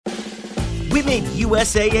We made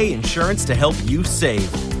USAA Insurance to help you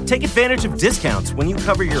save. Take advantage of discounts when you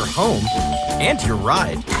cover your home and your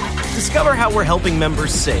ride. Discover how we're helping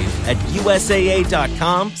members save at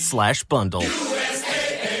USAA.com/bundle.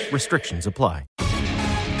 USAA. Restrictions apply.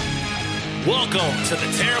 Welcome to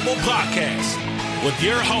the Terrible Podcast with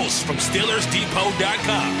your hosts from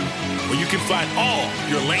SteelersDepot.com, where you can find all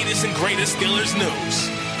your latest and greatest Steelers news.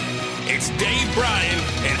 It's Dave Bryan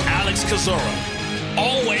and Alex Kozora,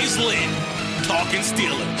 always lit, talking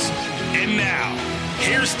Steelers. And now,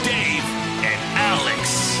 here's Dave and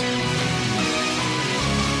Alex.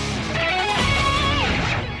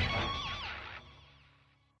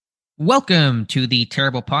 Welcome to the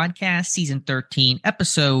Terrible Podcast, Season 13,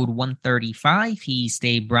 Episode 135. He's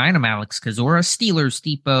Dave Bryan. I'm Alex Kozora,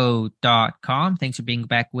 SteelersDepot.com. Thanks for being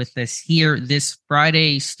back with us here this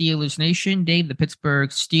Friday, Steelers Nation. Dave, the Pittsburgh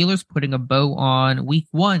Steelers putting a bow on Week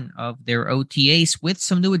 1 of their OTAs with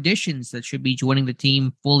some new additions that should be joining the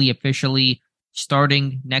team fully officially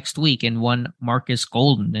starting next week, and one Markus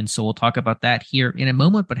Golden. And so we'll talk about that here in a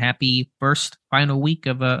moment, but happy first final week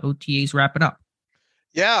of OTAs wrapping up.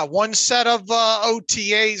 Yeah, one set of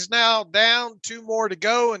OTAs now down, two more to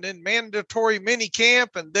go, and then mandatory mini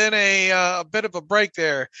camp, and then a bit of a break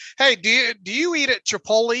there. Hey, do you eat at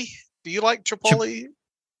Chipotle? Do you like Chipotle?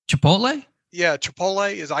 Chipotle? Yeah,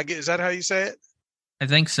 Chipotle is that how you say it? I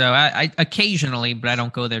think so. I occasionally, but I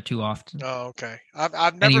don't go there too often. Oh, okay.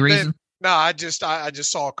 I've never Any been. reason? No, I just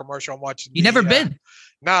saw a commercial. I'm watching. You never been?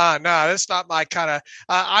 Nah, that's not my kind of.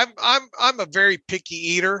 I'm a very picky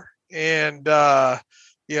eater, and I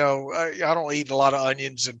don't eat a lot of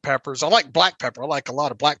onions and peppers. I like black pepper. I like a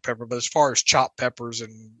lot of black pepper, but as far as chopped peppers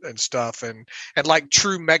and stuff and like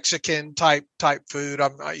true Mexican type food,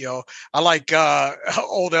 I like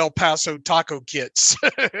old El Paso taco kits.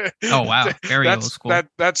 Oh wow, very old school.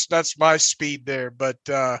 That's my speed there. But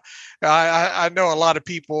I know a lot of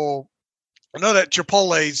people. I know that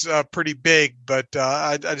Chipotle's pretty big, but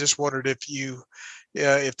I just wondered if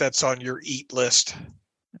that's on your eat list.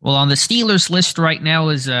 Well, on the Steelers list right now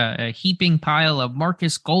is a heaping pile of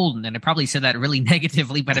Markus Golden, and I probably said that really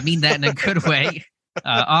negatively, but I mean that in a good way,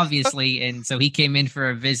 obviously. And so he came in for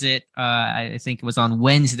a visit, I think it was on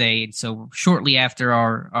Wednesday, and so shortly after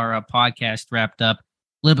our podcast wrapped up,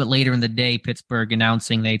 a little bit later in the day, Pittsburgh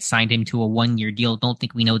announcing they'd signed him to a one-year deal. Don't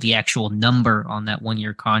think we know the actual number on that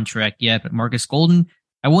one-year contract yet, but Markus Golden,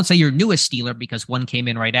 I won't say your newest Steeler because one came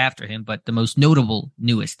in right after him, but the most notable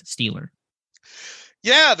newest Steeler.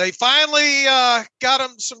 Yeah, they finally got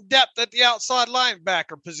him some depth at the outside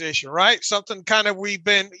linebacker position, right? Something kind of we've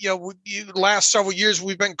been, last several years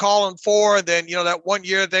we've been calling for. And then, that 1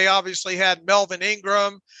 year they obviously had Melvin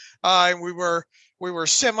Ingram, and we were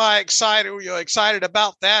semi-excited, excited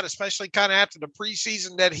about that, especially kind of after the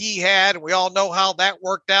preseason that he had. And we all know how that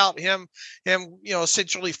worked out, him,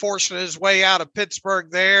 essentially forcing his way out of Pittsburgh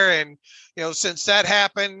there. And, since that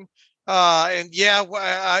happened, I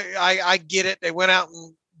get it. They went out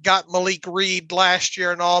and got Malik Reed last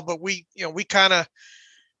year and all, but we kind of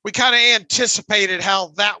anticipated how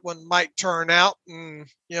that one might turn out. And,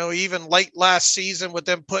 even late last season with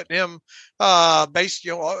them putting him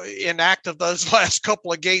inactive those last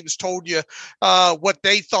couple of games told you what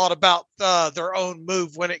they thought about their own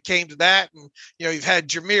move when it came to that. And, you've had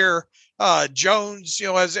Jameer Jones,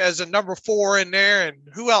 as a number 4 in there, and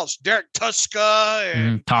who else? Derek Tuska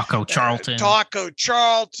and Taco Charlton.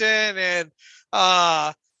 And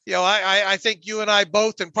I think you and I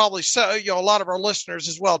both, and probably so, a lot of our listeners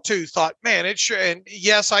as well too, thought, man, it sure. And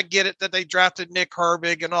yes, I get it that they drafted Nick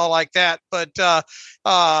Herbig and all like that, but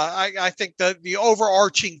I think that the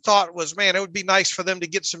overarching thought was, man, it would be nice for them to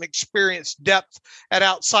get some experienced depth at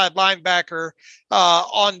outside linebacker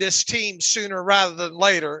on this team sooner rather than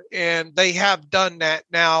later, and they have done that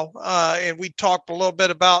now. And we talked a little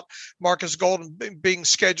bit about Markus Golden being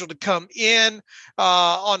scheduled to come in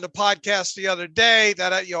on the podcast the other day.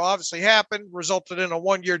 That obviously happened, resulted in a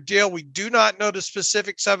 1-year deal. We do not know the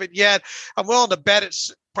specifics of it yet. I'm willing to bet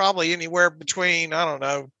it's probably anywhere between, I don't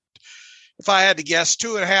know, if I had to guess,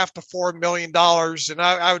 $2.5 to $4 million, and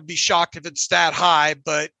I would be shocked if it's that high.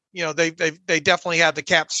 But they definitely have the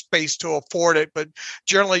cap space to afford it. But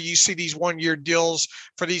generally, you see these 1-year deals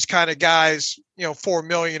for these kind of guys, $4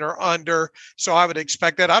 million or under. So I would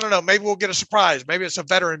expect that. I don't know. Maybe we'll get a surprise. Maybe it's a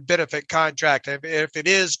veteran benefit contract. If it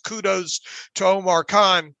is, kudos to Omar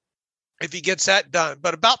Khan if he gets that done.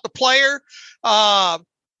 But about the player,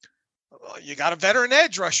 you got a veteran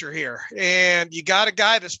edge rusher here, and you got a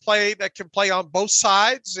guy that can play on both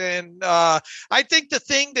sides. And I think the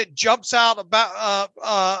thing that jumps out about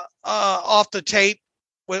off the tape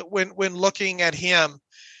when looking at him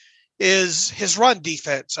is his run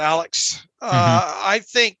defense, Alex. I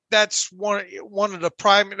think that's one of the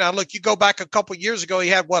prime. Now, look, you go back a couple of years ago, he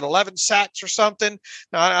had 11 sacks or something.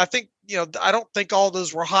 Now, I think, I don't think all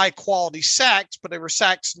those were high quality sacks, but they were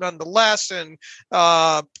sacks nonetheless, and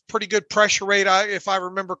pretty good pressure rate, if I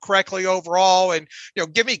remember correctly, overall. And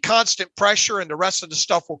give me constant pressure, and the rest of the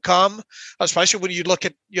stuff will come. Especially when you look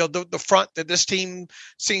at the front that this team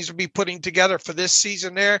seems to be putting together for this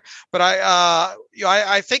season there. But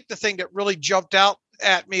I think the thing that really jumped out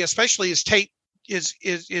at me, especially his tape,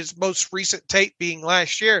 his most recent tape being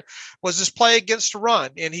last year, was his play against the run.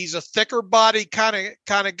 And he's a thicker body kind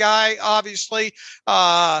of guy, obviously.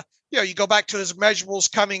 You go back to his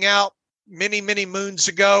measurables coming out many moons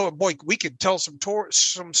ago, and boy, we could tell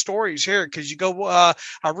some stories here, because you go I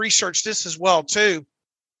researched this as well too.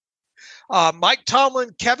 Mike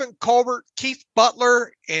Tomlin, Kevin Colbert, Keith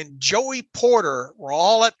Butler, and Joey Porter were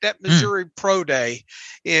all at that Missouri Pro Day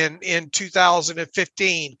in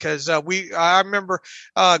 2015. Because I remember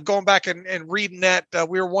going back and reading that.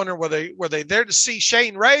 We were wondering, were they there to see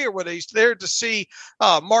Shane Ray, or were they there to see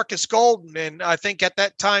Markus Golden? And I think at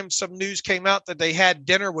that time some news came out that they had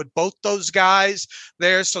dinner with both those guys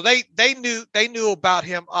there, so they knew about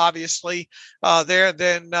him, obviously, there.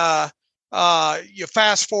 Then you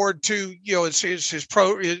fast forward to his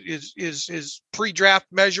pre-draft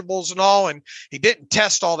measurables and all, and he didn't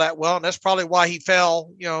test all that well, and that's probably why he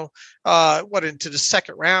fell into the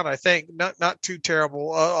second round. I think not too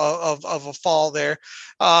terrible of a fall there,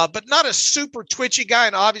 but not a super twitchy guy.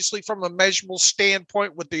 And obviously from a measurable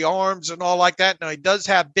standpoint with the arms and all like that, now he does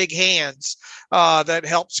have big hands that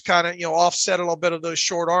helps kind of offset a little bit of those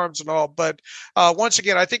short arms and all. But once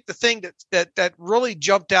again, I think the thing that really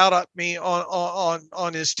jumped out at me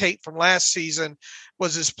on his tape from last season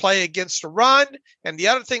was his play against the run. And the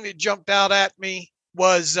other thing that jumped out at me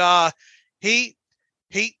was he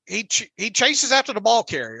chases after the ball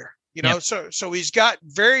carrier, Yep. So he's got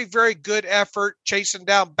very, very good effort chasing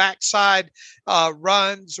down backside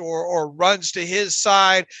runs or runs to his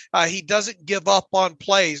side. He doesn't give up on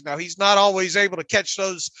plays. Now, he's not always able to catch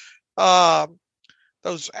those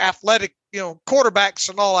athletic, quarterbacks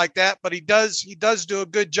and all like that, but he does do a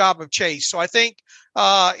good job of chase. So I think,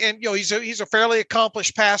 he's a fairly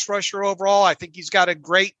accomplished pass rusher overall. I think he's got a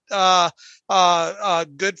great,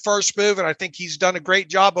 good first move, and I think he's done a great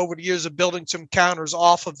job over the years of building some counters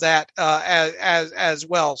off of that as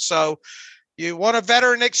well. So you want a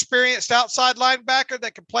veteran, experienced outside linebacker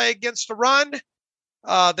that can play against the run.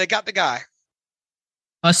 They got the guy.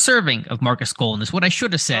 A serving of Markus Golden is what I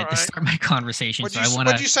should have said to start my conversation.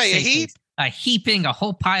 What'd you say? A heap? A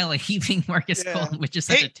whole pile of heaping Markus Golden, which is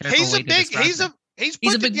such a terrible way to describe him. He's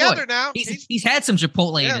put together now. He's had some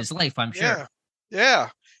Chipotle in his life, I'm sure. Yeah.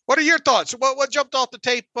 What are your thoughts? What jumped off the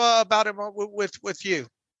tape about him with you?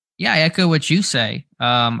 Yeah, I echo what you say.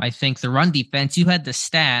 I think the run defense, you had the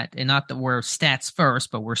stat, and not that we're stats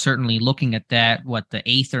first, but we're certainly looking at that, the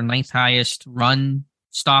 8th or 9th highest run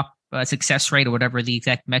stop success rate, or whatever the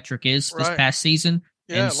exact metric is this past season.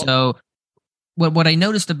 Yeah, and so what I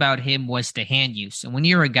noticed about him was the hand use. And when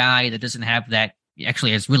you're a guy that doesn't have that,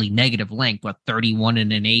 actually has really negative length, 31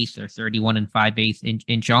 and an eighth or 31 and 5/8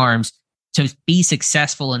 inch arms, to be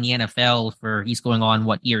successful in the NFL he's going on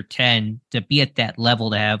year 10, to be at that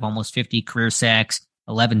level, to have almost 50 career sacks,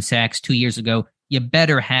 11 sacks 2 years ago, you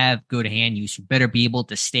better have good hand use. You better be able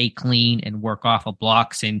to stay clean and work off of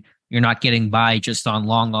blocks, and you're not getting by just on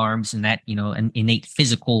long arms and that, an innate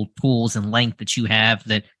physical tools and length that you have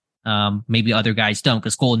that maybe other guys don't,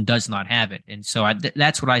 because Golden does not have it. And so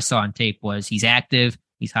that's what I saw on tape. Was he's active,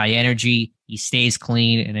 he's high energy, he stays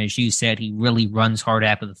clean, and as you said, he really runs hard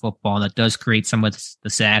after the football. And that does create some of the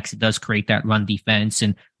sacks. It does create that run defense,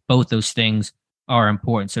 and both those things are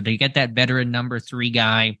important. So to get that veteran number 3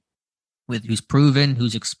 guy who's proven,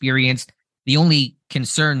 who's experienced, the only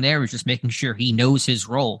concern there is just making sure he knows his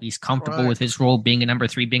role. He's comfortable with his role, being a number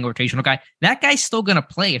 3, being a rotational guy. That guy's still going to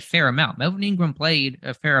play a fair amount. Melvin Ingram played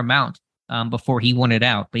a fair amount before he wanted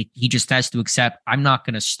out, but he just has to accept, I'm not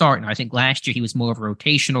going to start. And I think last year he was more of a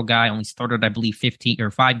rotational guy, only started, I believe, 15 or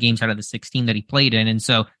 5 games out of the 16 that he played in. And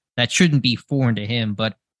so that shouldn't be foreign to him.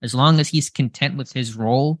 But as long as he's content with his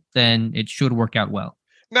role, then it should work out well.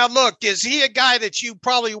 Now, look, is he a guy that you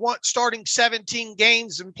probably want starting 17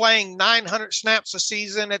 games and playing 900 snaps a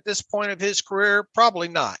season at this point of his career? Probably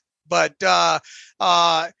not. But,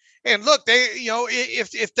 and look,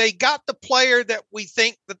 if they got the player that we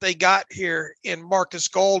think that they got here in Markus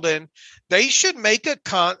Golden, they should make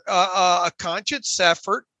a conscious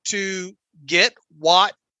effort to get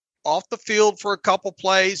Watt off the field for a couple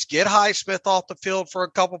plays, get Highsmith off the field for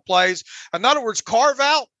a couple plays. In other words, carve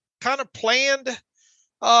out kind of planned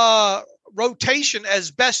rotation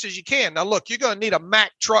as best as you can. Now, look, you're going to need a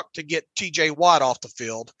Mack truck to get TJ Watt off the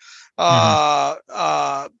field. But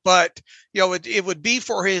it would be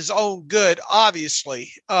for his own good,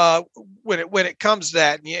 obviously, when it comes to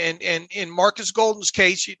that. And in Markus Golden's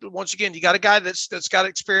case, once again, you got a guy that's got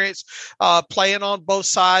experience playing on both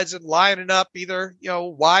sides and lining up either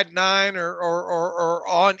wide nine or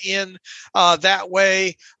on in that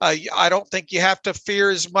way. I don't think you have to fear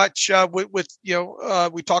as much with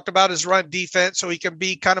we talked about his run defense, so he can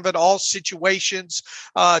be kind of an all situations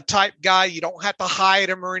type guy. You don't have to hide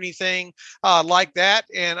him or anything like that.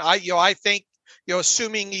 And I think,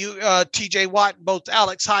 assuming TJ Watt and both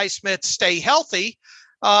Alex Highsmith stay healthy,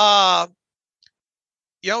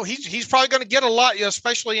 he's probably going to get a lot,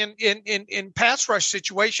 especially in pass rush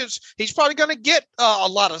situations. He's probably going to get a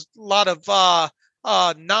lot of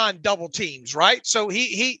non-double teams, right? So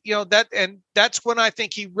he that's when I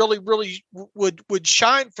think he really would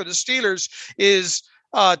shine for the Steelers, is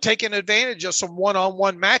taking advantage of some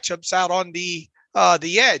one-on-one matchups out on the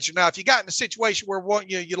edge. Now, if you got in a situation where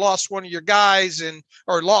you lost one of your guys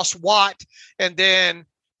or lost Watt, and then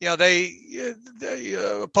the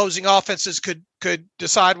opposing offenses could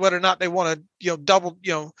decide whether or not they want to double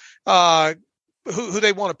who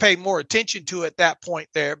they want to pay more attention to at that point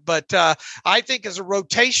there. But I think as a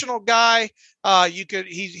rotational guy,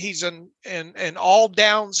 he's an all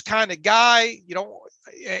downs kind of guy,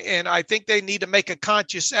 and I think they need to make a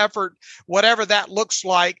conscious effort, whatever that looks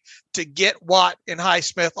like, to get Watt and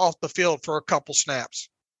Highsmith off the field for a couple snaps.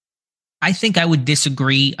 I think I would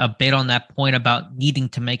disagree a bit on that point about needing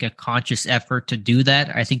to make a conscious effort to do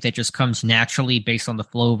that. I think that just comes naturally based on the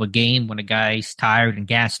flow of a game. When a guy's tired and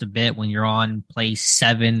gassed a bit, when you're on play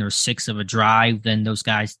 7 or 6 of a drive, then those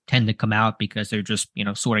guys tend to come out because they're just,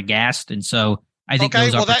 sort of gassed. And so I think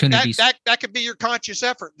those opportunities. That could be your conscious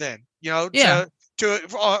effort then, to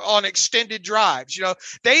on extended drives.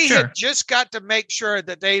 They have just got to make sure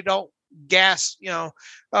that they don't gas,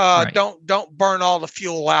 right. Don't burn all the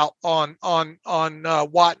fuel out on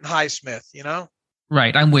Watt and Highsmith,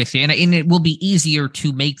 Right, I'm with you. And it will be easier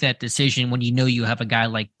to make that decision when you have a guy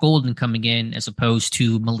like Golden coming in, as opposed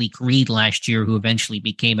to Malik Reed last year, who eventually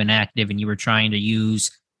became inactive, and you were trying to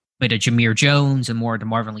use a bit of Jameer Jones and more to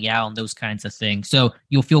Marvin Leal and those kinds of things. So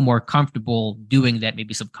you'll feel more comfortable doing that.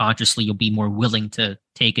 Maybe subconsciously you'll be more willing to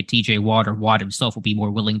take a TJ Watt, or Watt himself will be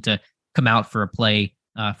more willing to come out for a play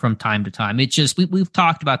from time to time. It's just, we've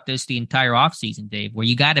talked about this the entire offseason, Dave, where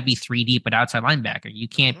you got to be 3 deep at outside linebacker. You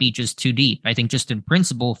can't be just 2 deep. I think just in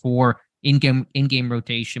principle for in-game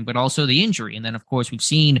rotation, but also the injury. And then, of course, we've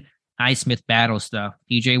seen Highsmith battle stuff.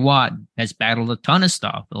 TJ Watt has battled a ton of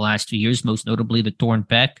stuff the last 2 years, most notably the torn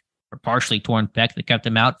pec, or partially torn pec, that kept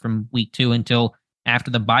him out from week 2 until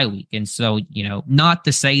after the bye week. And so, not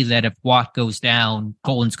to say that if Watt goes down,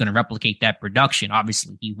 Colin's going to replicate that production.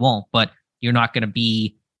 Obviously, he won't, but your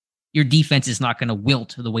defense is not going to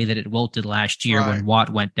wilt the way that it wilted last year when Watt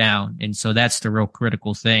went down. And so that's the real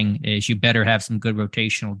critical thing, is you better have some good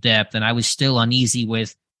rotational depth. And I was still uneasy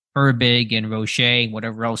with Herbig and Roche and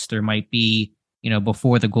whatever else there might be,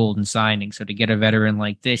 before the Golden signing. So to get a veteran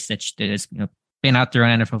like this that has been out there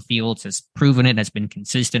on NFL fields, has proven it, has been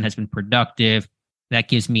consistent, has been productive, that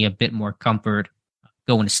gives me a bit more comfort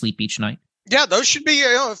going to sleep each night. Yeah, those should be,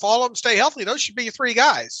 if all of them stay healthy, those should be 3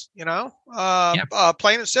 guys,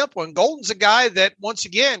 plain and simple. And Golden's a guy that, once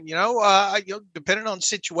again, depending on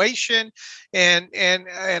situation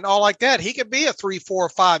and all like that, he could be a 3, 4,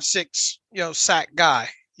 5, 6, sack guy,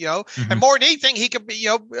 and more than anything, he could be,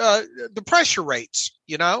 the pressure rates,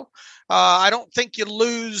 I don't think you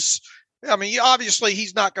lose. I mean, obviously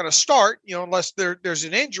he's not going to start, unless there's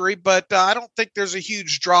an injury, but I don't think there's a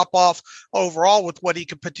huge drop off overall with what he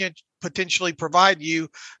could potentially provide you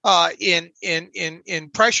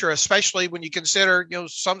in pressure, especially when you consider,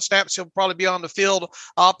 some snaps he'll probably be on the field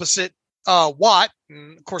opposite Watt.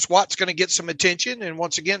 And of course, Watt's going to get some attention and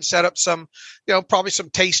once again set up some, probably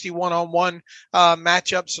some tasty one-on-one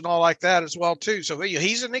matchups and all like that as well too. So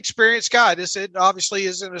he's an experienced guy. This obviously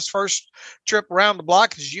isn't his first trip around the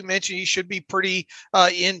block. As you mentioned, he should be pretty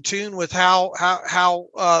in tune with how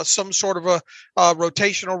some sort of a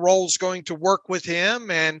rotational role is going to work with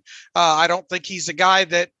him. And I don't think he's a guy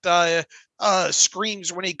that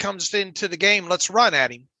screams when he comes into the game, let's run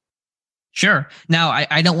at him. Sure. Now,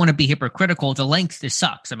 I don't want to be hypocritical. The length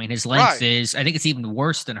sucks. I mean, his length is, I think it's even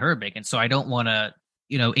worse than Herbig. And so I don't want to,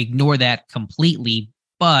 ignore that completely.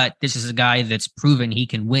 But this is a guy that's proven he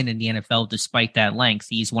can win in the NFL despite that length.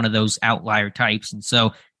 He's one of those outlier types. And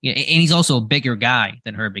so, and he's also a bigger guy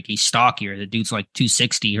than Herbig. He's stockier. The dude's like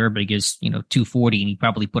 260. Herbig is, 240, and he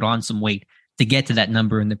probably put on some weight to get to that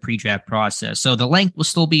number in the pre-draft process. So the length will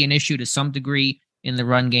still be an issue to some degree in the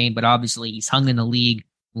run game, but obviously he's hung in the league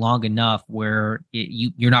long enough where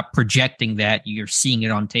you're not projecting that. You're seeing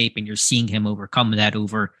it on tape, and you're seeing him overcome that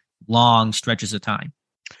over long stretches of time.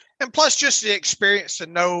 And plus just the experience to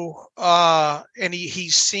know, and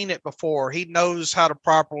he's seen it before. He knows how to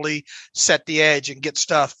properly set the edge and get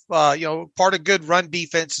stuff. Part of good run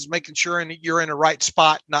defense is making sure you're in the right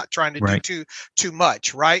spot, not trying to do too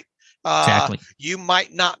much, right? Exactly. You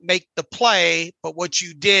might not make the play, but what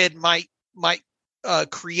you did might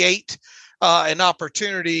create an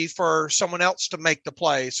opportunity for someone else to make the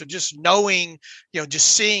play. So just knowing,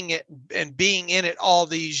 just seeing it and being in it all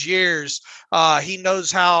these years, he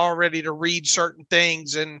knows how already to read certain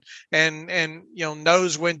things and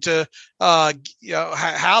knows when to,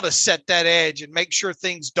 how to set that edge and make sure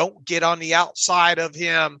things don't get on the outside of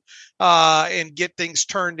him, and get things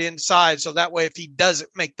turned inside. So that way, if he doesn't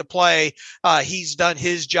make the play, he's done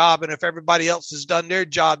his job. And if everybody else has done their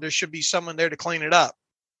job, there should be someone there to clean it up.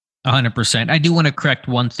 100%. I do want to correct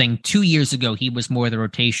one thing. 2 years ago, he was more the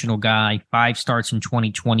rotational guy. 5 starts in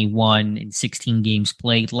 2021 in 16 games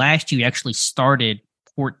played. Last year, he actually started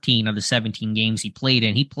 14 of the 17 games he played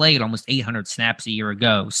in. He played almost 800 snaps a year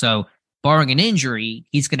ago. So barring an injury,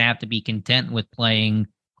 he's going to have to be content with playing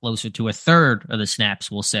closer to a third of the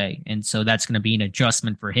snaps, we'll say. And so that's going to be an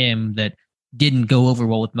adjustment for him that didn't go over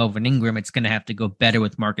well with Melvin Ingram. It's going to have to go better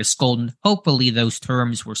with Markus Golden. Hopefully those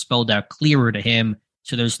terms were spelled out clearer to him,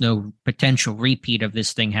 so there's no potential repeat of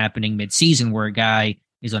this thing happening midseason where a guy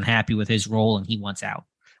is unhappy with his role and he wants out.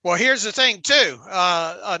 Well, here's the thing, too.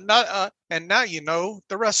 And now you know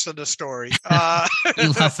the rest of the story.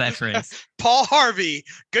 You love that phrase. Paul Harvey,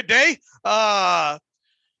 good day.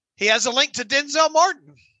 He has a link to Denzel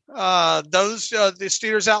Martin. The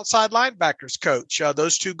Steelers outside linebackers coach.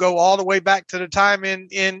 Those two go all the way back to the time in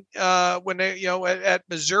when they, at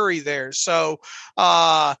Missouri there. So,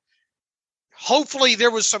 hopefully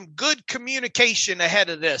there was some good communication ahead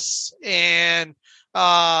of this. And,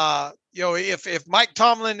 if Mike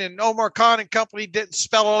Tomlin and Omar Khan and company didn't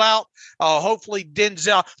spell it out, hopefully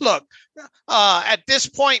Denzel, look, at this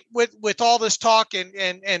point with all this talk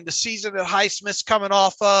and the season that Highsmith's coming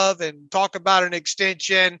off of and talk about an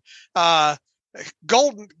extension,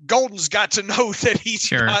 Golden's got to know that he's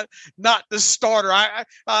not the starter.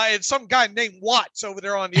 And some guy named Watts over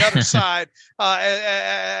there on the other side,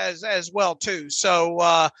 as well too. So,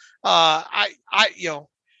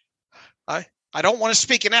 I don't want to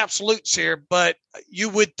speak in absolutes here, but you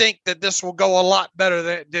would think that this will go a lot better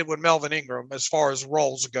than it did with Melvin Ingram as far as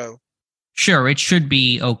roles go. Sure, it should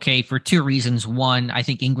be okay for 2 reasons. One, I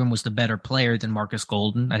think Ingram was the better player than Markus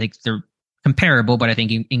Golden. I think they're comparable, but I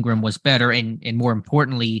think Ingram was better. And more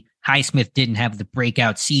importantly, Highsmith didn't have the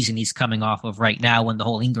breakout season he's coming off of right now when the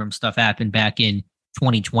whole Ingram stuff happened back in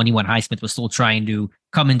 2020 when Highsmith was still trying to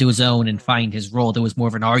come into his own and find his role. There was more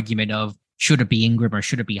of an argument of should it be Ingram or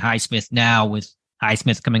should it be Highsmith now, with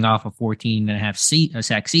Highsmith coming off a 14.5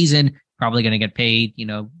 sack season, probably going to get paid,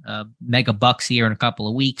 mega bucks here in a couple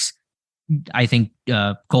of weeks. I think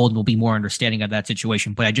Golden will be more understanding of that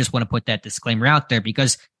situation. But I just want to put that disclaimer out there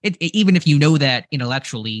because even if you know that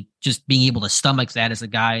intellectually, just being able to stomach that as a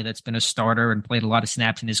guy that's been a starter and played a lot of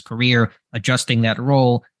snaps in his career, adjusting that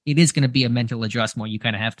role, it is going to be a mental adjustment where you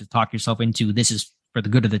kind of have to talk yourself into this is for the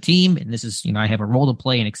good of the team. And this is, I have a role to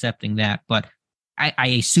play in accepting that. But I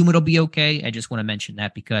assume it'll be okay. I just want to mention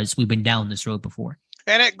that because we've been down this road before.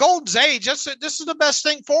 And at Golden's age, this is the best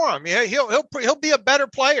thing for him. Yeah, he'll be a better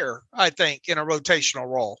player, I think, in a rotational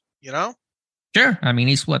role. Sure. I mean,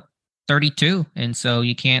 he's 32, and so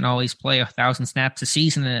you can't always play 1,000 snaps a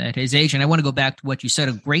season at his age. And I want to go back to what you said.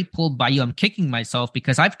 A great pull by you. I'm kicking myself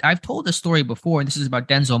because I've told the story before, and this is about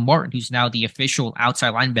Denzel Martin, who's now the official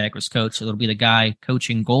outside linebackers coach. So it'll be the guy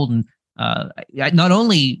coaching Golden. Not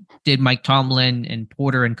only did Mike Tomlin and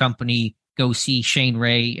Porter and company go see Shane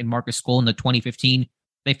Ray and Markus Golden in 2015,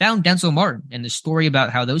 they found Denzel Martin. And the story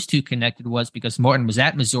about how those two connected was because Martin was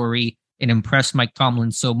at Missouri and impressed Mike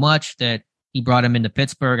Tomlin so much that he brought him into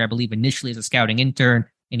Pittsburgh, I believe initially as a scouting intern,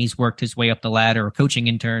 and he's worked his way up the ladder, a coaching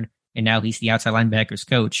intern, and now he's the outside linebackers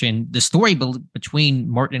coach. And the story between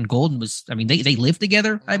Martin and Golden was, they lived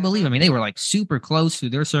together, I believe. They were like super close through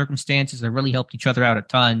their circumstances. They really helped each other out a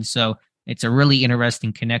ton. So it's a really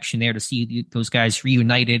interesting connection there to see those guys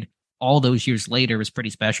reunited all those years later is pretty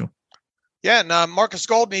special. Yeah, and Markus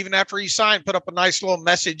Golden, even after he signed, put up a nice little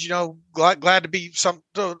message. Glad to be something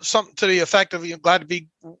to the effect of glad to be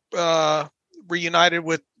reunited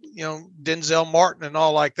with Denzel Martin and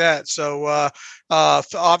all like that. So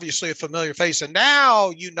obviously a familiar face. And now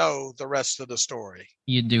you know the rest of the story.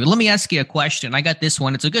 You do. Let me ask you a question. I got this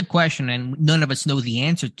one. It's a good question, and none of us know the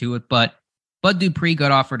answer to it, but Bud Dupree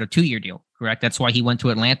got offered a 2-year deal, correct? That's why he went to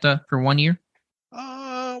Atlanta for 1 year?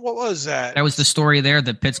 What was that? That was the story there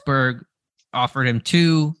that Pittsburgh offered him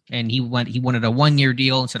 2, and he wanted a 1-year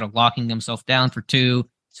deal instead of locking himself down for 2.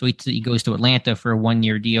 So he goes to Atlanta for a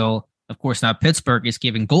 1-year deal. Of course, now Pittsburgh is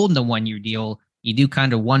giving Golden a 1-year deal. You do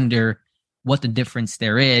kind of wonder what the difference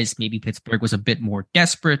there is. Maybe Pittsburgh was a bit more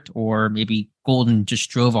desperate, or maybe Golden just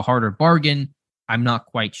drove a harder bargain. I'm not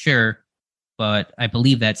quite sure, but I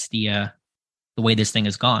believe that's the way this thing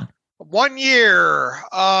has gone. 1 year,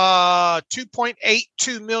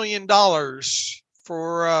 $2.82 million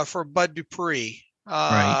for Bud Dupree.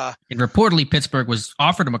 Right. And reportedly Pittsburgh was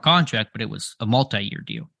offered him a contract, but it was a multi-year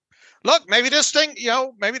deal. Look, maybe this thing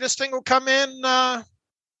will come in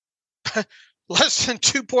less than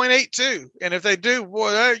 2.82. And if they do,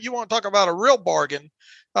 boy, you want to talk about a real bargain.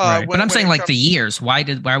 Right. But I'm saying like the years. Why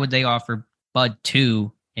would they offer Bud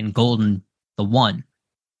 2 and Golden the 1?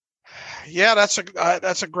 Yeah, that's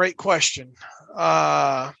a great question.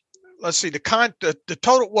 Let's see the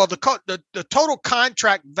total. Well, the total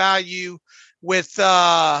contract value with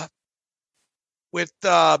Bud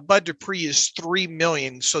Dupree is $3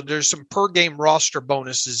 million. So there's some per game roster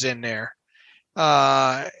bonuses in there.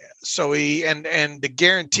 So and the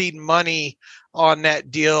guaranteed money on that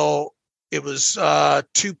deal, it was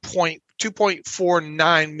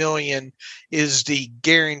 2.49 million is the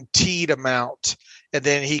guaranteed amount, and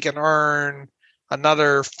then he can earn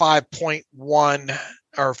another 5.1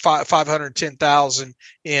 or 510,000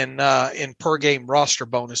 in per game roster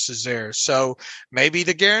bonuses there. So maybe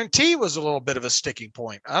the guarantee was a little bit of a sticking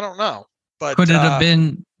point. I don't know. But could it have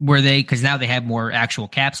been because now they have more actual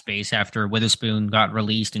cap space after Witherspoon got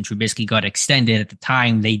released and Trubisky got extended. At the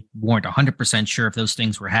time, they weren't 100% sure if those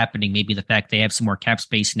things were happening. Maybe the fact they have some more cap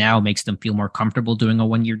space now makes them feel more comfortable doing a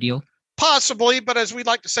 1-year deal. Possibly, but as we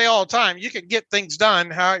like to say all the time, you can get things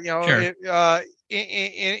done. Sure. In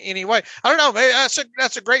any way. I don't know. Maybe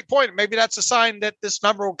that's a great point. Maybe that's a sign that this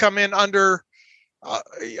number will come in under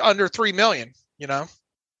 3 million.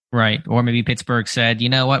 Right. Or maybe Pittsburgh said, you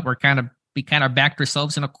know what, we kind of backed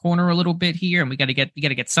ourselves in a corner a little bit here, and we got to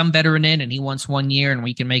get some veteran in, and he wants 1 year, and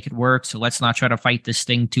we can make it work. So let's not try to fight this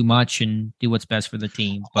thing too much and do what's best for the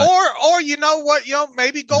team. But, or you know what,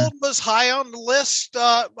 maybe Golden was high on the list.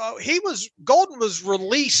 Golden was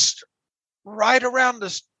released right around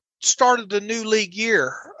the start of the new league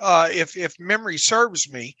year, if memory serves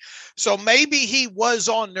me. So maybe he was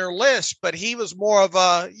on their list, but he was more of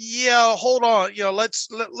a, hold on,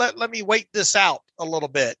 let me wait this out a little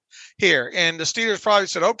bit here. And the Steelers probably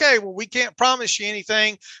said, okay, well, we can't promise you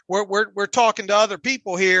anything. We're talking to other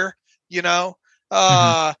people here, and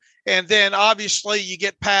then obviously you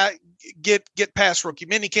get past rookie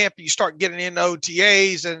minicamp, and you start getting into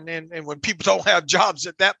OTAs, and when people don't have jobs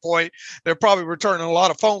at that point, they're probably returning a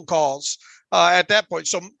lot of phone calls at that point.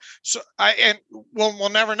 So we'll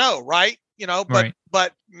never know, right?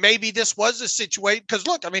 But maybe this was a situation, because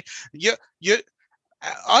look, I mean, you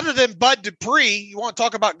other than Bud Dupree, you want to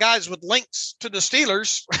talk about guys with links to the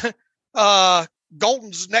Steelers.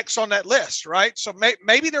 Golden's next on that list, right? So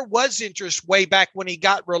maybe there was interest way back when he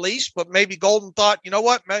got released, but maybe Golden thought, you know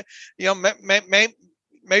what, maybe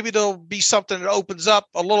there'll be something that opens up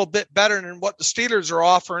a little bit better than what the Steelers are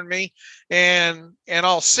offering me, and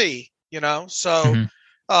I'll see, So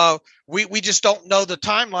we just don't know the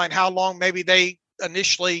timeline, how long maybe they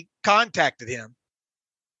initially contacted him.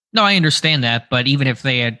 No, I understand that, but even if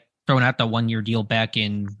they had thrown out the 1-year deal back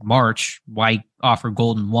in March, why offer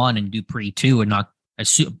Golden 1 and Dupree 2 and not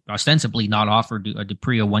ostensibly not offer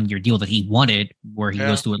Dupree a 1-year deal that he wanted, where he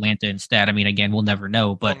goes to Atlanta instead? I mean, again, we'll never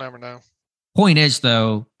know. But we'll never know. Point is,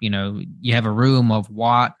 though, you have a room of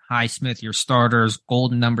Watt, Highsmith, your starters,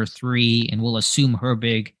 Golden number 3, and we'll assume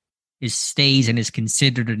Herbig stays and is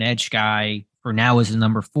considered an edge guy for now as a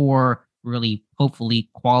number 4, really, hopefully,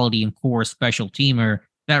 quality and core special teamer.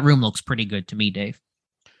 That room looks pretty good to me, Dave.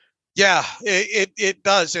 Yeah, it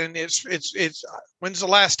does, and it's. When's the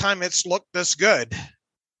last time it's looked this good?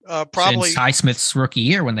 Probably since Highsmith's rookie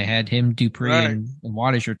year, when they had him, Dupree, right, and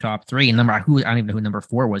Watt as your top 3. And I don't even know who number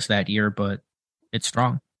 4 was that year, but it's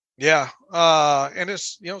strong. Yeah, and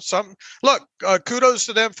it's something. Look, kudos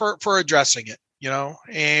to them for addressing it.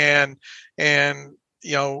 And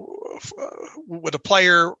with a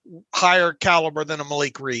player higher caliber than a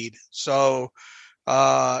Malik Reed, so.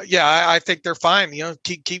 I think they're fine.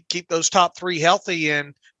 Keep those top 3 healthy,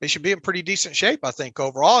 and they should be in pretty decent shape, I think,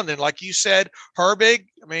 overall. And then, like you said, Herbig,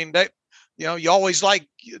 I mean, you always like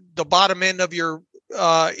the bottom end of your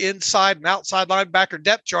inside and outside linebacker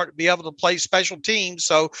depth chart to be able to play special teams.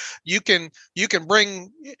 So you can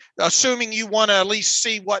bring, assuming you want to at least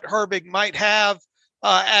see what Herbig might have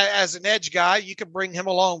as an edge guy, you can bring him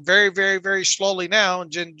along very, very, very slowly now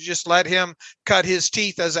and just let him cut his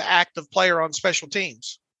teeth as an active player on special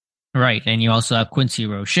teams. Right. And you also have Quincy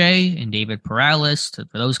Roche and David Perales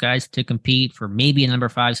for those guys to compete for maybe a number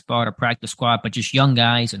 5 spot or practice squad, but just young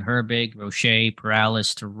guys and Herbig, Roche,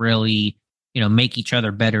 Perales to really, make each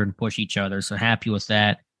other better and push each other. So happy with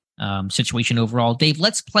that situation overall. Dave,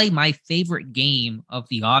 let's play my favorite game of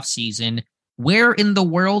the offseason. Where in the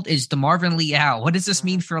world is DeMarvin Leal? What does this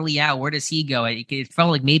mean for Leal? Where does he go? It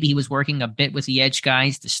felt like maybe he was working a bit with the edge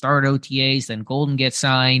guys to start OTAs, then Golden gets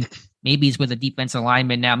signed. Maybe he's with a defensive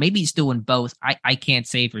lineman now. Maybe he's doing both. I can't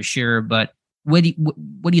say for sure, but what do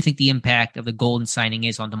you think the impact of the Golden signing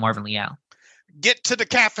is on DeMarvin Leal? Get to the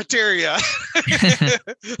cafeteria.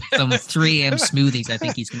 Some 3 a.m. smoothies I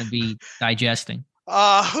think he's going to be digesting.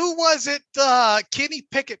 Who was it? Kenny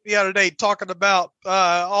Pickett the other day talking about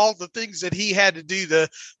all the things that he had to do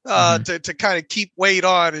to kind of keep weight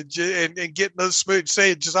on and get those smoothies.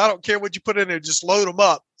 Saying, just I don't care what you put in there, just load them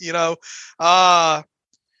up.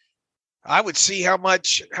 I would see how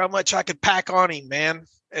much I could pack on him, man.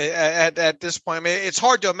 At this point, I mean, it's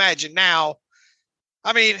hard to imagine now.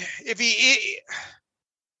 I mean, if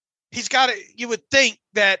he's got it, you would think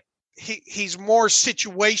that he's more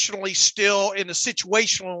situationally still in the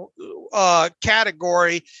situational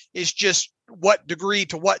category is just what degree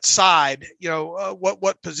to what side,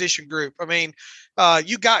 what position group. I mean,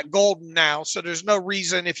 you got Golden now, so there's no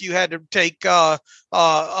reason if you had to take Watt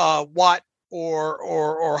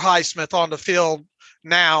or Highsmith on the field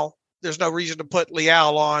now, there's no reason to put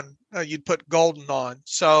Leal on. You'd put Golden on.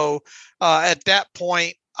 So at that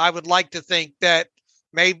point, I would like to think that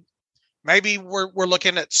maybe we're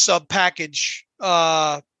looking at sub package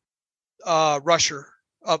rusher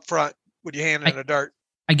up front with your hand in the dirt.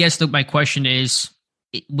 I guess my question is,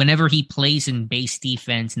 whenever he plays in base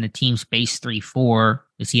defense and the team's base 3-4,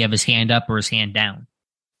 does he have his hand up or his hand down?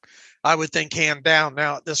 I would think hand down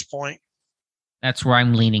now at this point. That's where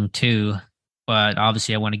I'm leaning too, but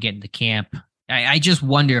obviously I want to get into camp. I just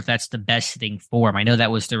wonder if that's the best thing for him. I know that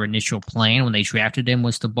was their initial plan when they drafted him,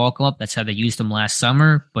 was to bulk him up. That's how they used him last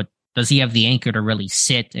summer, but does he have the anchor to really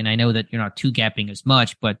sit? And I know that you're not two gapping as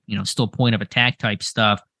much, but still point of attack type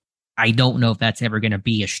stuff. I don't know if that's ever going to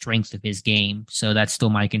be a strength of his game. So that's still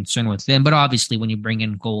my concern with him. But obviously when you bring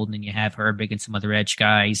in Golden and you have Herbig and some other edge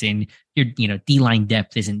guys and your D-line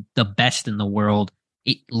depth isn't the best in the world,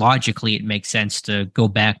 logically it makes sense to go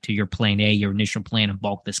back to your plan A, your initial plan, and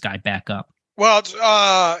bulk this guy back up. Well,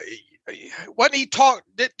 when he talked,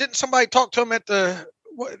 didn't somebody talk to him at the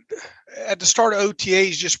start of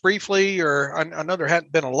OTAs just briefly? Or I know there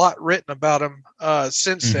hadn't been a lot written about him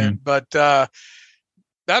since then, but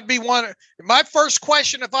that'd be one. My first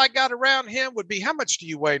question, if I got around him, would be, how much do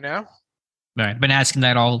you weigh now? Right. Been asking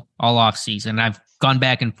that all off season. I've gone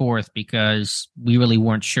back and forth because we really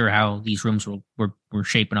weren't sure how these rooms were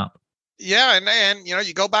shaping up. Yeah, and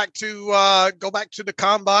you go back to the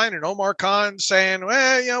combine and Omar Khan saying,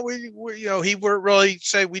 well, we he would really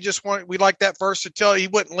say we like that versatility. He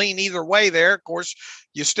wouldn't lean either way there. Of course,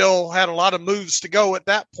 you still had a lot of moves to go at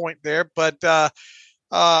that point there, but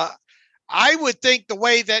I would think the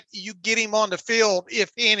way that you get him on the field,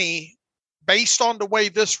 if any, based on the way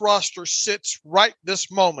this roster sits right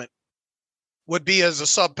this moment, would be as a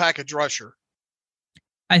sub package rusher.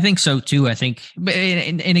 I think so too. I think,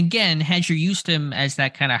 and again, had you used him as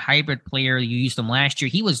that kind of hybrid player, you used him last year,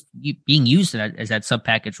 he was being used as that sub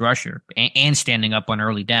package rusher and standing up on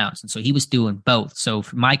early downs. And so he was doing both. So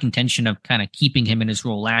for my contention of kind of keeping him in his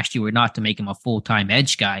role last year would not to make him a full-time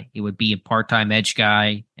edge guy. It would be a part-time edge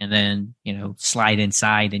guy and then, slide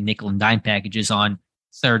inside and nickel and dime packages on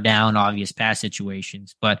third down, obvious pass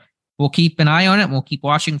situations. But we'll keep an eye on it. And we'll keep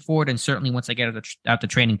watching for it. And certainly once I get out the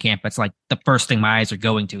training camp, that's like the first thing my eyes are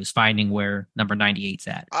going to is finding where number 98's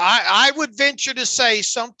at. I would venture to say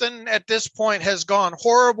something at this point has gone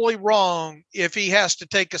horribly wrong if he has to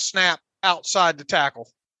take a snap outside the tackle.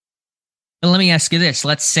 And let me ask you this.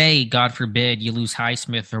 Let's say, God forbid, you lose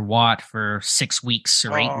Highsmith or Watt for 6 weeks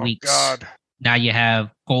or 8 weeks. God. Now you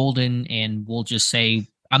have Golden, and we'll just say,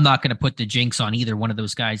 I'm not going to put the jinx on either one of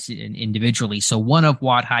those guys individually. So one of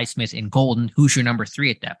Watt, Highsmith, and Golden, who's your number 3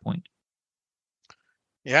 at that point?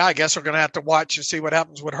 Yeah, I guess we're going to have to watch and see what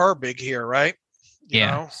happens with Herbig here, right? You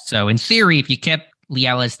know? So in theory, if you kept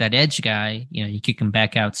Leal as that edge guy, you kick him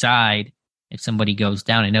back outside. If somebody goes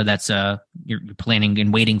down, I know that's you're planning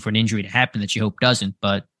and waiting for an injury to happen that you hope doesn't,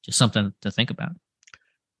 but just something to think about.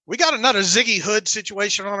 We got another Ziggy Hood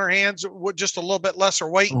situation on our hands with just a little bit lesser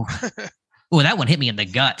weight. Oh, that one hit me in the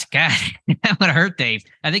gut. God, that would hurt, Dave.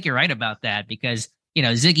 I think you're right about that because,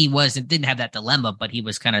 Ziggy didn't have that dilemma, but he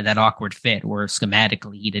was kind of that awkward fit where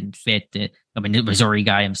schematically he didn't fit. The Missouri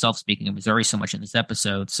guy himself, speaking of Missouri so much in this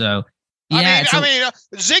episode. So, yeah.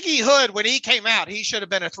 Ziggy Hood, when he came out, he should have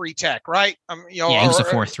been a 3 tech, right? He was a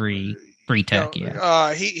 4-3 tech.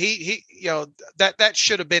 That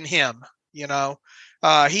should have been him, he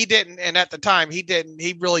didn't, and at the time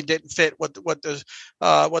he really didn't fit what the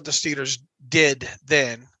Steelers did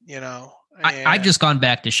then, I've just gone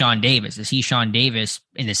back to Sean Davis. Is he Sean Davis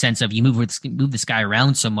in the sense of you move this guy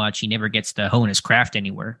around so much, he never gets to hone his craft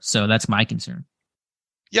anywhere. So that's my concern.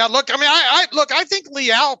 Yeah, look, I think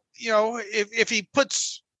Leal, if he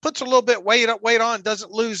puts a little bit weight on,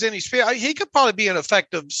 doesn't lose any speed, he could probably be an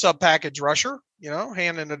effective sub-package rusher,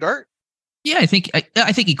 hand in the dirt. Yeah, I think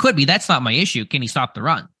he could be. That's not my issue. Can he stop the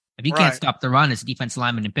run? If he can't stop the run as a defensive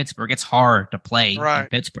lineman in Pittsburgh, it's hard to play in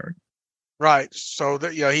Pittsburgh. Right. So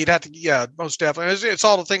that, he'd have to, most definitely. It's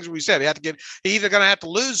all the things we said. He had to he's either going to have to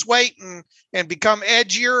lose weight and become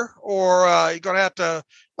edgier, or he's going to have to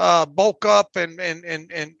bulk up and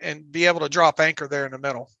be able to drop anchor there in the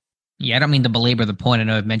middle. Yeah, I don't mean to belabor the point. I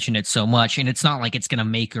know I've mentioned it so much, and it's not like it's going to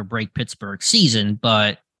make or break Pittsburgh's season,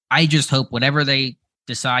 but I just hope whatever they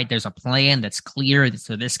decide, there's a plan that's clear,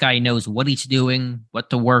 so this guy knows what he's doing, what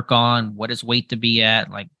to work on, what his weight to be at,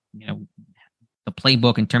 the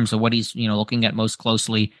playbook in terms of what he's looking at most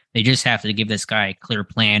closely. They just have to give this guy a clear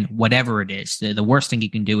plan, whatever it is. The worst thing you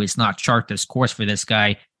can do is not chart this course for this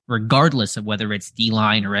guy, regardless of whether it's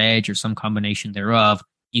D-line or edge or some combination thereof.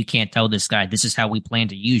 You can't tell this guy, this is how we plan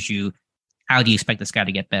to use you. How do you expect this guy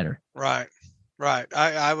to get better? Right.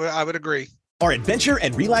 I would agree. Are adventure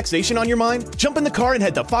and relaxation on your mind? Jump in the car and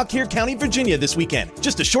head to Fauquier County, Virginia this weekend.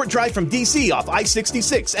 Just a short drive from D.C. off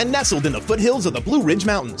I-66 and nestled in the foothills of the Blue Ridge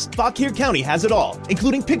Mountains. Fauquier County has it all,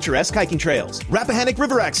 including picturesque hiking trails, Rappahannock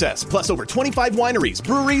River access, plus over 25 wineries,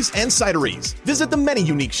 breweries, and cideries. Visit the many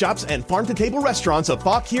unique shops and farm-to-table restaurants of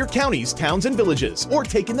Fauquier County's towns and villages, or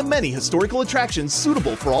take in the many historical attractions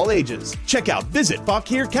suitable for all ages. Check out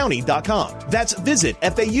visitfauquiercounty.com. That's visit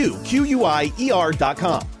FAUQUIER.com.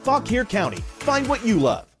 Fauquier County. Find what you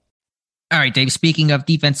love. All right, Dave, speaking of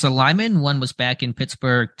defensive linemen, one was back in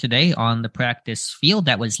Pittsburgh today on the practice field.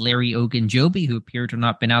 That was Larry Ogunjobi, who appeared to have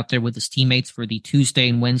not been out there with his teammates for the Tuesday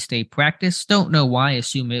and Wednesday practice. Don't know why.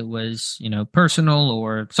 Assume it was, personal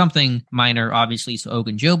or something minor, obviously. So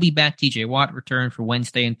Ogunjobi back. TJ Watt returned for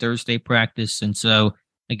Wednesday and Thursday practice. And so,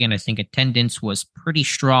 again, I think attendance was pretty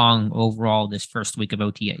strong overall this first week of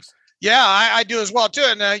OTAs. Yeah, I do as well too.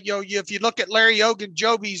 And if you look at Larry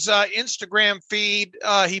Ogunjobi's Instagram feed,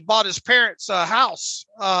 he bought his parents' house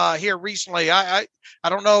here recently. I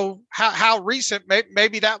don't know how recent.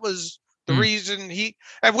 Maybe that was the reason he.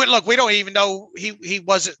 And we don't even know he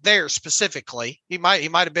wasn't there specifically. He might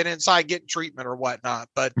have been inside getting treatment or whatnot.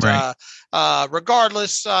 But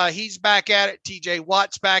regardless, he's back at it. TJ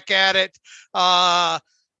Watt's back at it. I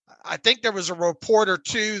think there was a report or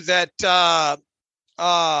two that.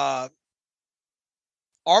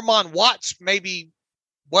 Armand Watts maybe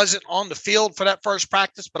wasn't on the field for that first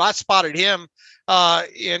practice, but I spotted him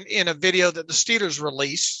in a video that the Steelers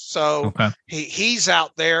released. So he's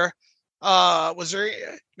out there. Was there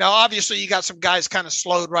now? Obviously, you got some guys kind of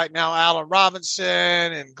slowed right now, Allen Robinson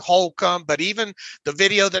and Holcomb. But even the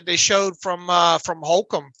video that they showed from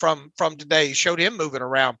Holcomb from today showed him moving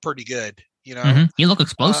around pretty good. He looked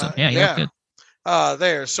explosive. He looked good.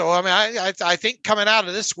 There. So I mean, I think coming out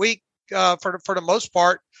of this week, for the most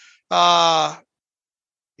part,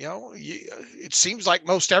 it seems like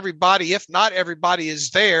most everybody, if not everybody, is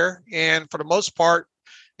there, and for the most part,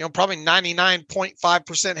 probably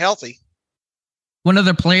 99.5% healthy. One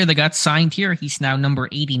other player that got signed here, he's now number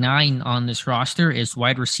 89 on this roster, is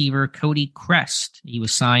wide receiver Cody Crest. He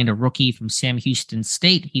was signed, a rookie from Sam Houston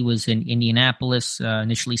State. He was in Indianapolis,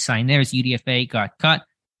 initially signed there as UDFA, got cut,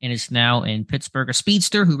 and is now in Pittsburgh. A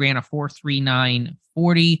speedster who ran a 4.39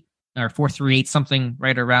 40 or 4.38, something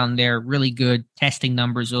right around there. Really good testing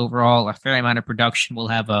numbers overall, a fair amount of production. We'll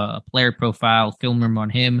have a player profile film room on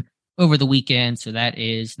him over the weekend. So that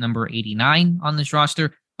is number 89 on this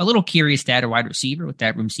roster. A little curious to add a wide receiver with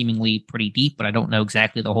that room seemingly pretty deep, but I don't know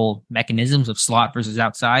exactly the whole mechanisms of slot versus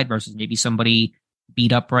outside versus maybe somebody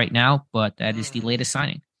beat up right now, but that is the latest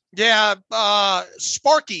signing. Yeah,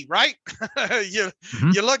 Sparky, right? you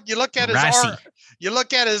Mhm. you look at his Rassy. you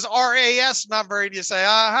look at his RAS number and you say,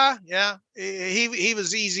 yeah, he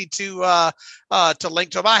was easy to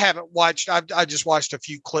link to him. I haven't watched. I just watched a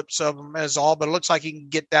few clips of him as all, but it looks like he can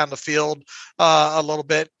get down the field a little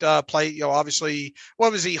bit. Play, obviously,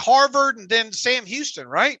 what was he? Harvard and then Sam Houston,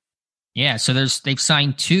 right? Yeah, so they've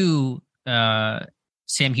signed two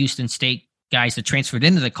Sam Houston State guys that transferred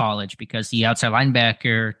into the college because the outside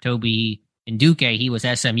linebacker Toby Nduke, he was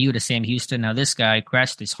SMU to Sam Houston. Now this guy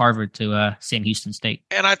Crest is Harvard to Sam Houston State.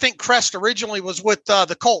 And I think Crest originally was with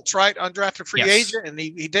the Colts, right? Undrafted free agent, and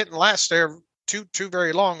he didn't last there too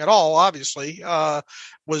very long at all. Obviously,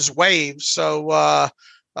 was waived. So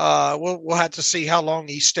we'll have to see how long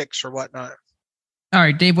he sticks or whatnot. All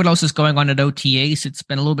right, Dave, what else is going on at OTAs? It's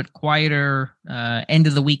been a little bit quieter end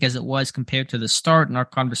of the week as it was compared to the start. In our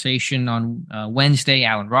conversation on Wednesday,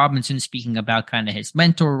 Allen Robinson speaking about kind of his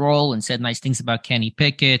mentor role and said nice things about Kenny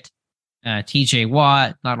Pickett. TJ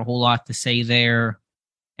Watt, not a whole lot to say there.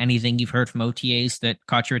 Anything you've heard from OTAs that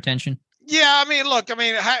caught your attention? Yeah, I mean, look,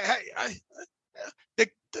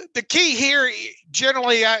 the key here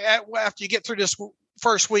generally after you get through this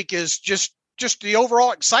first week is just the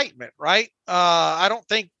overall excitement, right? I don't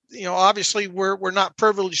think, obviously we're not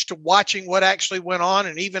privileged to watching what actually went on.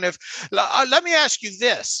 And even if, let me ask you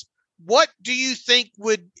this, what do you think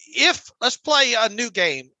let's play a new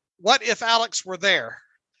game. What if Alex were there?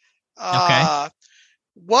 Okay.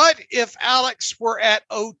 What if Alex were at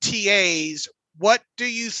OTAs? What do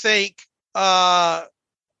you think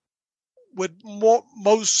would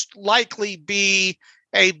most likely be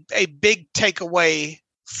a big takeaway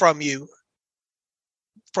from your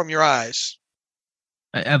eyes?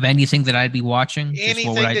 Of anything that I'd be watching?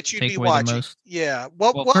 Anything that you'd be watching. Yeah.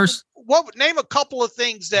 What name a couple of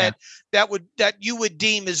things that you would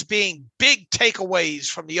deem as being big takeaways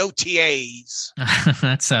from the OTAs?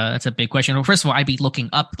 That's a big question. Well, first of all, I'd be looking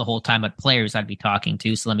up the whole time at players I'd be talking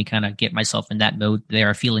to. So let me kind of get myself in that mode. They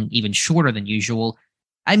are feeling even shorter than usual.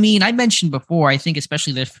 I mean, I mentioned before, I think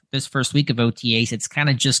especially this first week of OTAs, it's kind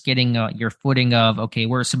of just getting your footing of, okay,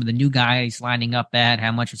 where are some of the new guys lining up at?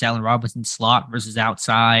 How much is Allen Robinson slot versus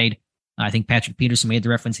outside? I think Patrick Peterson made the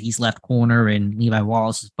reference that he's left corner and Levi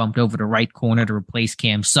Wallace is bumped over to right corner to replace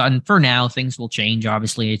Cam Sutton. For now, things will change.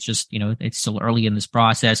 Obviously, it's just, it's still early in this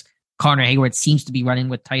process. Connor Hayward seems to be running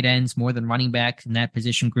with tight ends more than running backs in that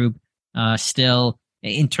position group. Still,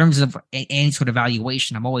 in terms of any sort of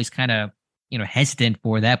valuation, I'm always kind of hesitant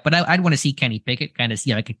for that, but I'd want to see Kenny Pickett kind of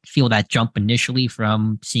see. I could feel that jump initially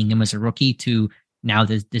from seeing him as a rookie to now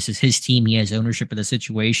this is his team. He has ownership of the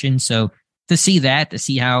situation. So to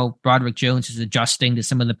see how Broderick Jones is adjusting to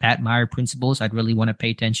some of the Pat Meyer principles, I'd really want to pay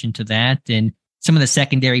attention to that. And some of the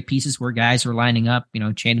secondary pieces where guys are lining up,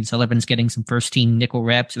 Chandon Sullivan's getting some first team nickel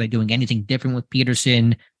reps. Are they doing anything different with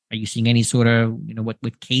Peterson? Are you seeing any sort of,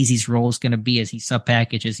 what Casey's role is going to be? Is he sub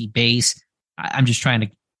package? Is he base? I'm just trying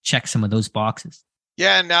to check some of those boxes.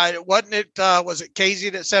 Yeah, and wasn't it? Was it Casey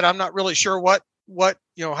that said, "I'm not really sure what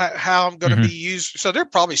how I'm going to be used"? So they're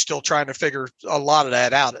probably still trying to figure a lot of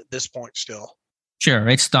that out at this point. Still, sure,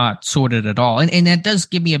 it's not sorted at all, and that does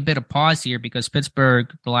give me a bit of pause here because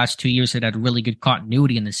Pittsburgh the last 2 years had really good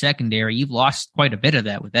continuity in the secondary. You've lost quite a bit of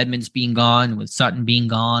that with Edmonds being gone, with Sutton being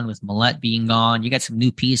gone, with Millette being gone. You got some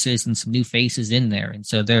new pieces and some new faces in there, and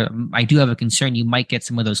so I do have a concern you might get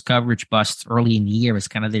some of those coverage busts early in the year as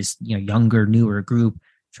kind of this younger, newer group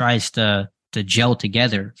tries to gel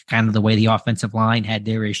together, kind of the way the offensive line had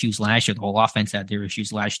their issues last year. The whole offense had their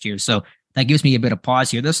issues last year, so that gives me a bit of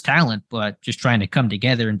pause here. There's talent, but just trying to come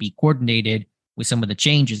together and be coordinated with some of the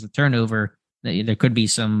changes, the turnover, there could be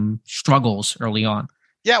some struggles early on.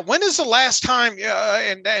 Yeah. When is the last time?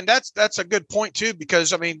 And that's a good point too,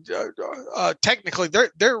 because technically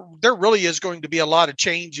there really is going to be a lot of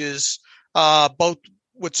changes, both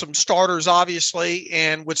with some starters, obviously,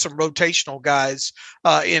 and with some rotational guys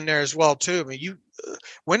in there as well too. I mean,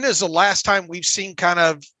 when is the last time we've seen kind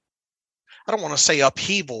of, I don't want to say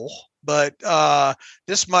upheaval, but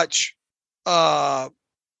this much,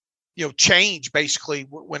 change basically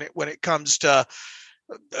when it comes to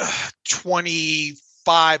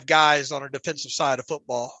 25 guys on a defensive side of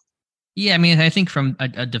football. Yeah, I mean, I think from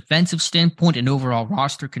a defensive standpoint and overall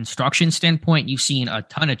roster construction standpoint, you've seen a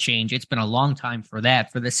ton of change. It's been a long time for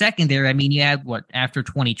that. For the secondary, I mean, you had after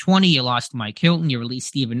 2020, you lost Mike Hilton, you released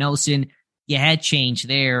Steven Nelson, you had change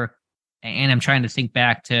there. And I'm trying to think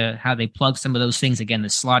back to how they plugged some of those things. Again, the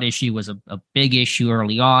slot issue was a big issue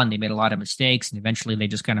early on. They made a lot of mistakes, and eventually they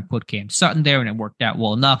just kind of put Cam Sutton there, and it worked out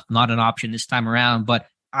well enough. Not an option this time around, but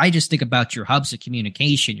I just think about your hubs of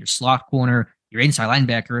communication, your slot corner, Your inside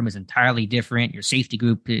linebacker room is entirely different. Your safety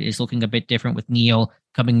group is looking a bit different with Neal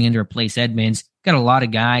coming in to replace Edmonds. Got a lot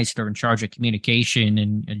of guys that are in charge of communication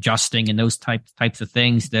and adjusting and those types of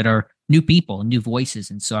things that are new people and new voices.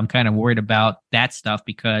 And so I'm kind of worried about that stuff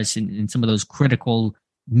because in some of those critical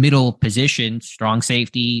middle positions, strong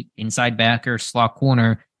safety, inside backer, slot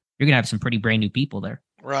corner, you're going to have some pretty brand new people there.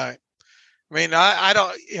 Right. I mean, I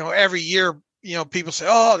don't, every year, people say,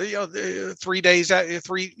 oh, the 3 days,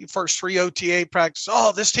 first three OTA practice.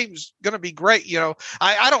 Oh, this team's going to be great.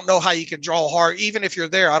 I don't know how you can draw hard, even if you're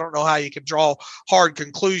there. I don't know how you can draw hard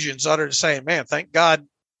conclusions other than saying, man, thank God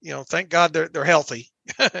they're healthy.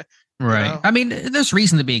 Right. I mean, there's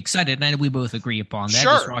reason to be excited, and we both agree upon that.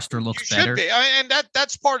 Sure. This roster looks better. Be. And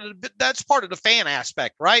that's part of the fan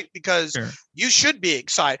aspect, right? Because you should be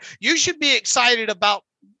excited. You should be excited about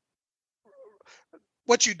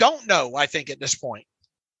what you don't know, I think, at this point.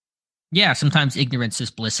 Yeah, sometimes ignorance is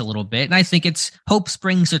bliss a little bit. And I think it's hope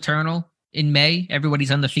springs eternal. In May,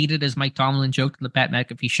 everybody's undefeated, as Mike Tomlin joked on the Pat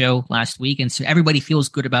McAfee show last week. And so everybody feels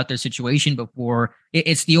good about their situation before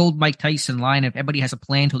it's the old Mike Tyson line of everybody has a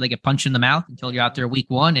plan until they get punched in the mouth until you're out there week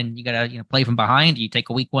one and you got to play from behind. You take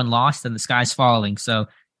a week one loss and the sky's falling. So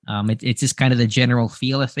it's just kind of the general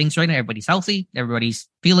feel of things right now. Everybody's healthy. Everybody's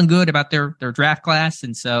feeling good about their draft class.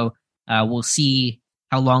 And so we'll see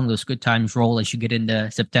how long those good times roll as you get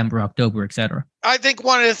into September, October, et cetera. I think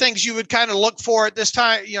one of the things you would kind of look for at this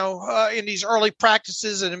time, in these early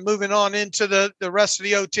practices and moving on into the rest of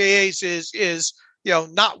the OTAs is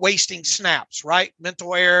not wasting snaps, right?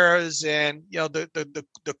 Mental errors and,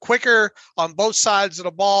 the quicker on both sides of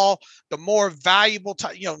the ball, the more valuable,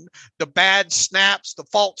 the bad snaps, the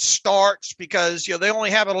false starts, because, they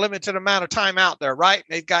only have a limited amount of time out there, right?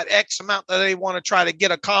 They've got X amount that they want to try to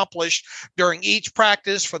get accomplished during each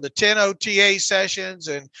practice for the 10 OTA sessions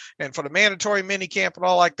and for the mandatory minicamp and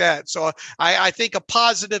all like that. So I think a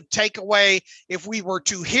positive takeaway, if we were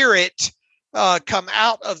to hear it, come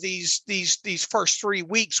out of these first 3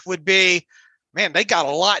 weeks would be, man, they got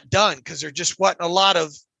a lot done because there just wasn't a lot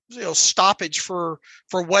of stoppage for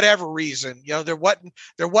whatever reason. There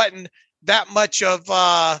wasn't that much of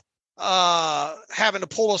having to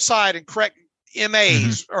pull aside and correct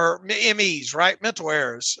MAs or MEs, right? Mental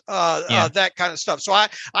errors, that kind of stuff. So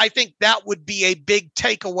I think that would be a big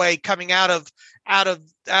takeaway coming out of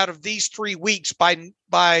these 3 weeks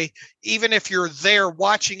by even if you're there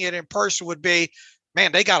watching it in person would be,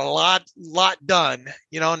 man, they got a lot done,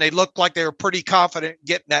 and they looked like they were pretty confident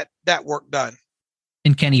getting that work done.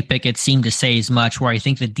 And Kenny Pickett seemed to say as much, where I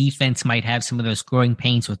think the defense might have some of those growing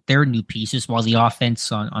pains with their new pieces, while the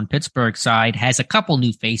offense on Pittsburgh's side has a couple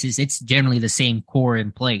new faces. It's generally the same core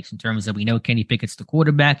in place in terms of we know Kenny Pickett's the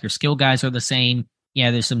quarterback. Your skill guys are the same. Yeah,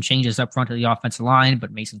 there's some changes up front of the offensive line,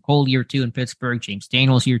 but Mason Cole year 2 in Pittsburgh, James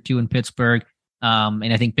Daniels year 2 in Pittsburgh.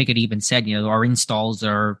 And I think Pickett even said, our installs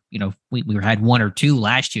are, we had 1 or 2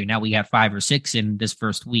 last year. Now we have 5 or 6 in this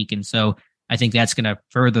first week. And so I think that's going to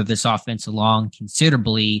further this offense along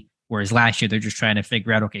considerably. Whereas last year, they're just trying to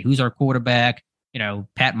figure out, okay, who's our quarterback?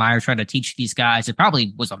 Pat Meyer trying to teach these guys. It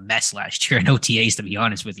probably was a mess last year in OTAs, to be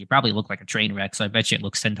honest with you. It probably looked like a train wreck. So I bet you it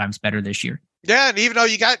looks 10 times better this year. Yeah, and even though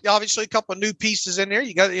you got obviously a couple of new pieces in there,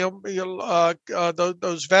 you got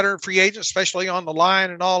those veteran free agents, especially on the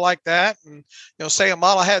line and all like that. And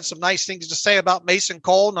Sayamala had some nice things to say about Mason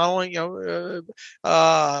Cole, not only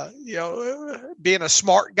being a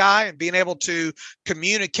smart guy and being able to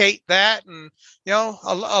communicate that, and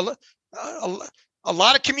a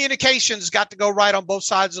lot of communications got to go right on both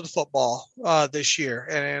sides of the football this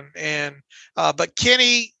year, but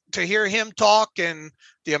Kenny, to hear him talk and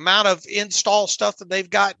the amount of install stuff that they've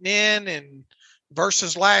gotten in and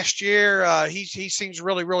versus last year, he seems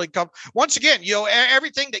really, really once again,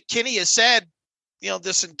 everything that Kenny has said,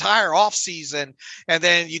 this entire offseason. And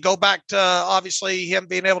then you go back to obviously him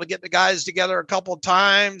being able to get the guys together a couple of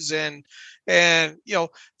times and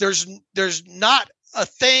there's not a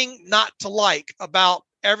thing not to like about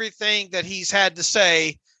everything that he's had to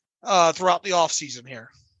say throughout the offseason here.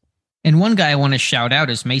 And one guy I want to shout out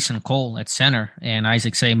is Mason Cole at center. And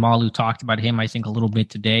Isaac Seumalo talked about him, I think, a little bit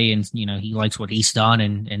today. And, he likes what he's done.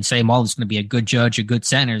 And Seumalo is going to be a good judge of good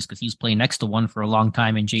centers because he's played next to one for a long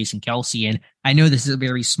time in Jason Kelsey. And I know this is a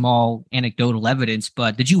very small anecdotal evidence,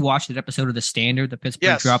 but did you watch that episode of The Standard that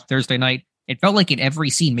Pittsburgh dropped Thursday night? It felt like in every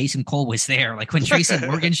scene, Mason Cole was there. Like when Tracy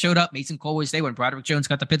Morgan showed up, Mason Cole was there. When Broderick Jones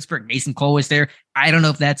got to Pittsburgh, Mason Cole was there. I don't know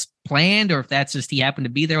if that's planned or if that's just he happened to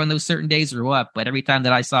be there on those certain days or what. But every time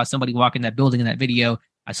that I saw somebody walk in that building in that video,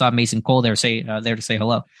 I saw Mason Cole there to say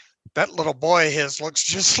hello. That little boy of his looks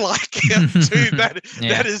just like him too.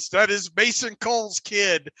 Yeah. That is Mason Cole's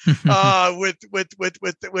kid,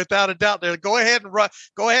 without a doubt. There, go ahead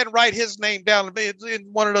and write his name down in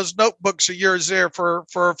one of those notebooks of yours there for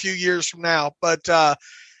a few years from now. But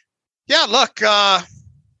yeah, look,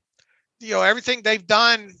 everything they've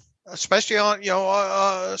done, especially on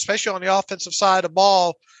the offensive side of the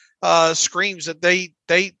ball, screams that they've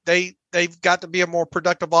got to be a more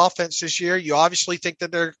productive offense this year. You obviously think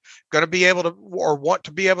that they're going to be able to, or want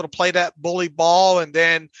to be able to play that bully ball, and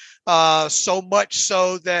then so much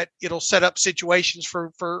so that it'll set up situations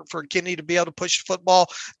for Kenny to be able to push the football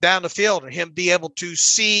down the field, and him be able to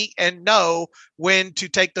see and know when to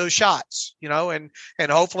take those shots. And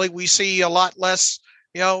hopefully we see a lot less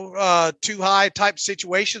too high type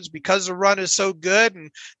situations, because the run is so good,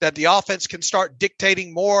 and that the offense can start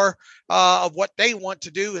dictating more of what they want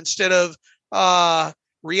to do instead of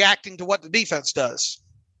reacting to what the defense does.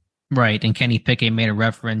 Right. And Kenny Pickett made a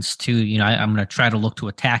reference to, I'm going to try to look to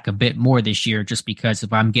attack a bit more this year, just because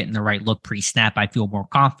if I'm getting the right look pre-snap, I feel more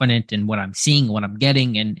confident in what I'm seeing, what I'm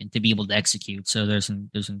getting, and to be able to execute. So there's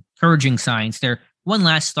encouraging signs there. One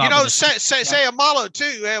last thought. Say Amalo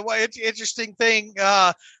too. Interesting thing.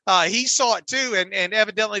 He saw it too, and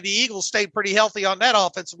evidently the Eagles stayed pretty healthy on that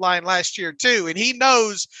offensive line last year too. And he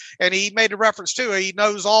knows, and he made a reference to it. He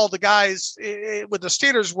knows all the guys with the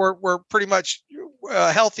Steelers were pretty much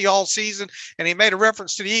healthy all season, and he made a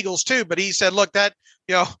reference to the Eagles too. But he said, "Look, that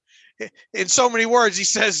in so many words, he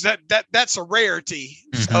says that's a rarity."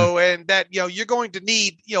 Mm-hmm. So, and that you're going to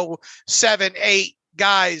need 7, 8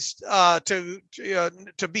 guys to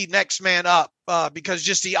be next man up, because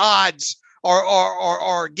just the odds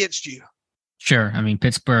are against you. Sure. I mean,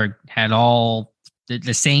 Pittsburgh had all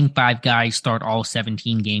the same 5 guys start all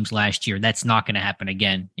 17 games last year. That's not going to happen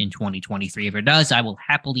again in 2023. If it does, I will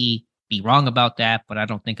happily be wrong about that, but I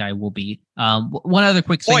don't think I will be. One other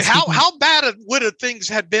quick thing. Boy, how bad would have things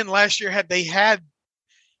had been last year had they had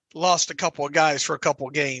lost a couple of guys for a couple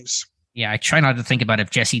of games? Yeah, I try not to think about if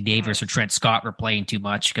Jesse Davis or Trent Scott were playing too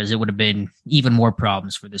much, because it would have been even more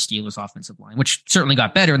problems for the Steelers offensive line, which certainly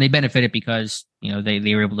got better, and they benefited because they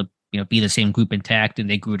were able to be the same group intact, and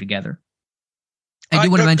they grew together. I do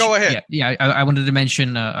want to mention. Go ahead. Yeah, I wanted to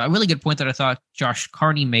mention a really good point that I thought Josh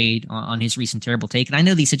Carney made on his recent terrible take. And I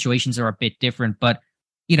know these situations are a bit different, but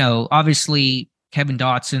obviously Kevin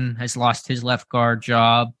Dotson has lost his left guard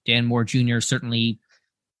job. Dan Moore Jr. certainly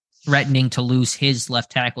threatening to lose his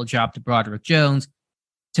left tackle job to Broderick Jones.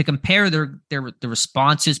 To compare the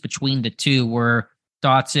responses between the two, where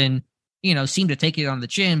Dotson, seemed to take it on the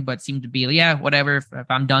chin, but seemed to be, yeah, whatever. If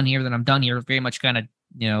I'm done here, then I'm done here. Very much kind of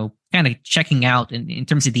checking out in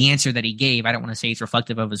terms of the answer that he gave. I don't want to say it's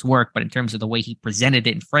reflective of his work, but in terms of the way he presented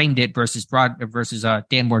it and framed it versus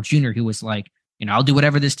Dan Moore Jr., who was like, I'll do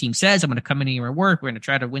whatever this team says. I'm going to come in here and work. We're going to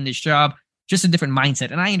try to win this job. Just a different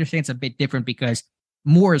mindset. And I understand it's a bit different because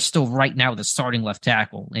Moore is still right now the starting left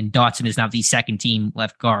tackle, and Dotson is now the second team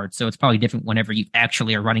left guard. So it's probably different whenever you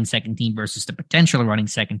actually are running second team versus the potential of running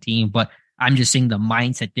second team. But I'm just seeing the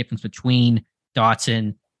mindset difference between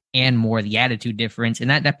Dotson and Moore, the attitude difference, and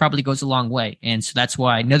that probably goes a long way. And so that's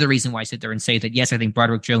why another reason why I sit there and say that, yes, I think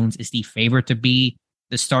Broderick Jones is the favorite to be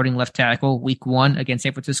the starting left tackle week 1 against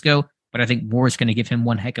San Francisco, but I think Moore is going to give him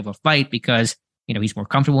one heck of a fight because he's more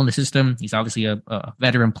comfortable in the system. He's obviously a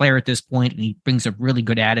veteran player at this point, and he brings a really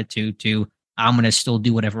good attitude to, I'm going to still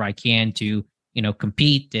do whatever I can to,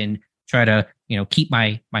 compete and try to, keep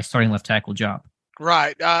my starting left tackle job.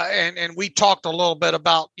 Right. And we talked a little bit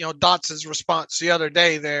about, Dotson's response the other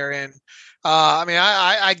day there. And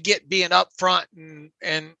I get being upfront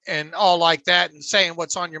and all like that and saying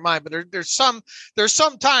what's on your mind, but there's some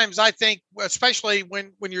times I think, especially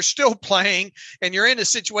when you're still playing and you're in a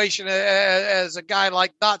situation as a guy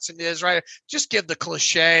like Dotson is, right? Just give the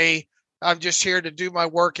cliche, I'm just here to do my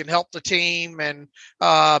work and help the team and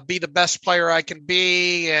be the best player I can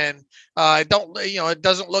be. And it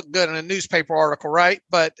doesn't look good in a newspaper article, right?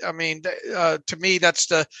 But I mean, to me,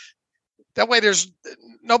 that way there's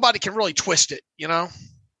nobody can really twist it,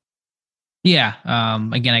 Yeah.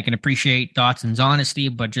 Again, I can appreciate Dotson's honesty,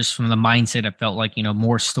 but just from the mindset, it felt like,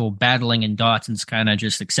 Moore's still battling and Dotson's kind of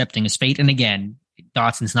just accepting his fate. And again,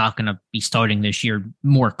 Dotson's not going to be starting this year.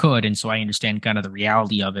 Moore could. And so I understand kind of the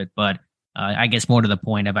reality of it, but I guess more to the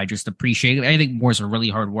point of, I just appreciate it. I think Moore's a really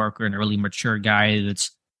hard worker and a really mature guy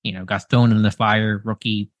that's, got thrown in the fire,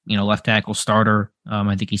 rookie, left tackle starter.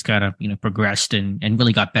 I think he's kind of, progressed and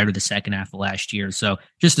really got better the second half of last year. So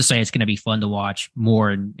just to say, it's going to be fun to watch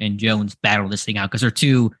Moore and Jones battle this thing out, because they're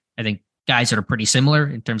two, I think, guys that are pretty similar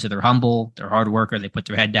in terms of they're humble, they're hard worker, they put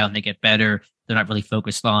their head down, they get better. They're not really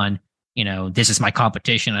focused on, this is my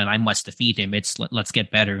competition and I must defeat him. It's let's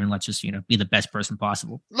get better and let's just, be the best person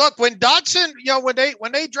possible. Look, when Dotson,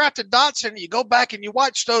 when they drafted Dotson, you go back and you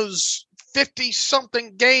watch those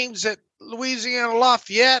 50-something games at Louisiana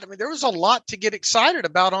Lafayette. I mean, there was a lot to get excited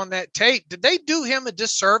about on that tape. Did they do him a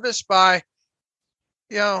disservice by,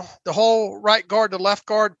 the whole right guard to left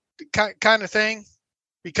guard kind of thing?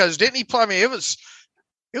 Because didn't he play? I mean, it was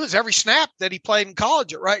every snap that he played in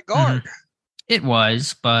college at right guard. It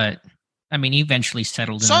was, but I mean, he eventually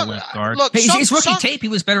settled in the left guard. Look, his rookie tape, he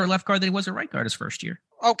was better at left guard than he was at right guard his first year.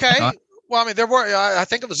 Okay. Well, I mean, I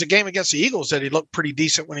think it was a game against the Eagles that he looked pretty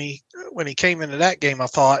decent when he came into that game, I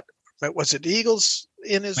thought. But was it the Eagles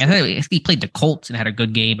in his? I think he played the Colts and had a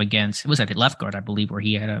good game against. It was at left guard, I believe, where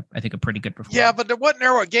he had a pretty good performance. Yeah, but there wasn't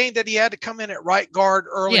a game that he had to come in at right guard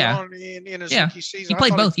early on in his rookie season. He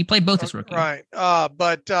played both. He played both his rookie. Right.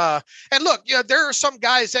 And look, there are some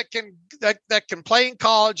guys that can play in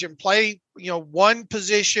college and play, one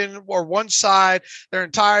position or one side their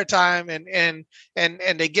entire time, and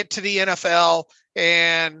they get to the NFL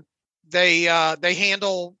and they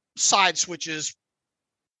handle side switches,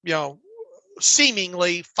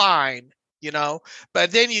 seemingly fine,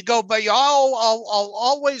 but then but I'll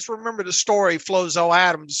always remember the story Flozo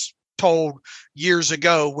Adams told years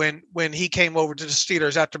ago when he came over to the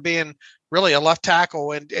Steelers after being really a left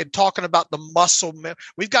tackle and talking about the muscle.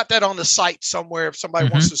 We've got that on the site somewhere. If somebody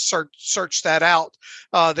wants to search that out,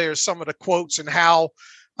 there's some of the quotes and how,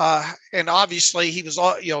 and obviously he was,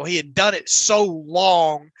 he had done it so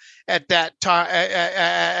long at that time,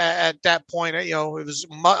 at that point, it was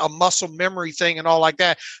a muscle memory thing and all like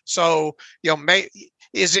that. So,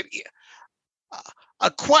 is it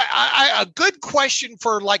a good question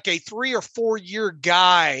for like a 3 or 4 year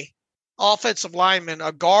guy, offensive lineman,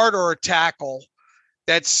 a guard or a tackle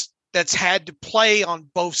that's had to play on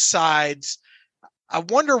both sides? I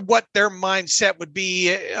wonder what their mindset would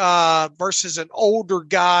be versus an older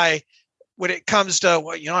guy when it comes to,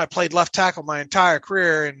 I played left tackle my entire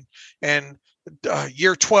career, and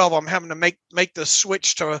year 12 I'm having to make the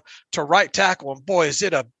switch to right tackle, and boy, is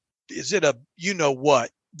it a what?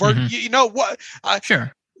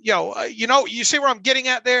 Sure. You see where I'm getting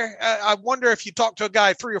at there? I wonder if you talk to a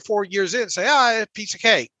guy 3 or 4 years in and say, piece of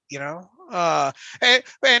cake, and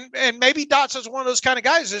maybe Dotson's one of those kind of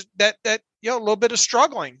guys that a little bit of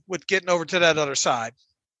struggling with getting over to that other side.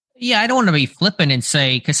 Yeah, I don't want to be flippant and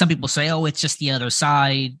say, because some people say, oh, it's just the other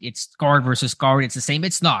side. It's guard versus guard. It's the same.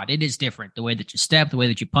 It's not. It is different. The way that you step, the way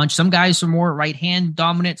that you punch. Some guys are more right hand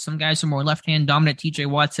dominant. Some guys are more left hand dominant. TJ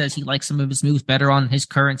Watt says he likes some of his moves better on his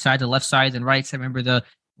current side, the left side, than right. So I remember the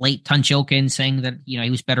late Tunchilkin saying that, he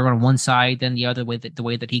was better on one side than the other, the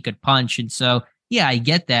way that he could punch. And so, yeah, I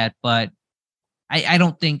get that. But I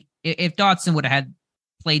don't think if Dotson would have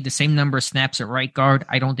played the same number of snaps at right guard,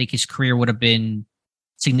 I don't think his career would have been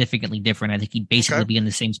significantly different. I think he'd basically be in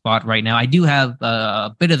the same spot right now. I do have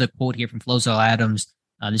a bit of the quote here from Flozo Adams.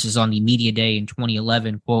 This is on the media day in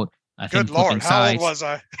 2011. Quote, good Lord, how old was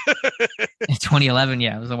I? In 2011,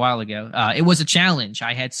 yeah, it was a while ago. It was a challenge.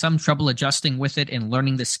 I had some trouble adjusting with it and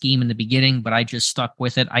learning the scheme in the beginning, but I just stuck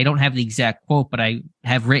with it. I don't have the exact quote, but I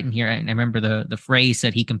have written here, and I remember the phrase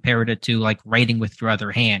that he compared it to, like writing with your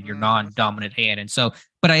other hand, your non-dominant hand. And so,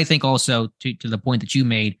 but I think also to the point that you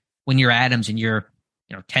made, when you're Adams and you're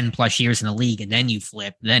 10 plus years in the league and then you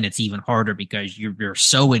flip, then it's even harder because you're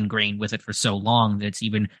so ingrained with it for so long that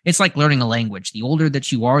it's like learning a language. The older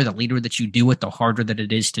that you are, the later that you do it, the harder that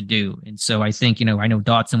it is to do. And so I think, I know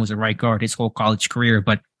Dotson was a right guard his whole college career,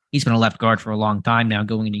 but he's been a left guard for a long time now,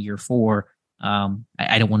 going into year 4.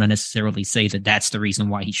 I don't want to necessarily say that that's the reason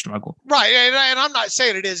why he struggled. Right. And I'm not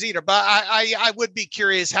saying it is either, but I would be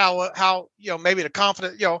curious how maybe the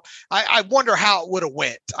confidence, I wonder how it would have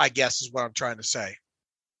went, I guess is what I'm trying to say.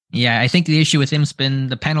 Yeah, I think the issue with him's been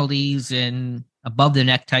the penalties and above the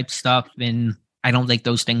neck type stuff. And I don't think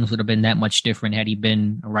those things would have been that much different had he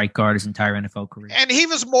been a right guard his entire NFL career. And he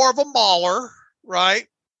was more of a mauler, right?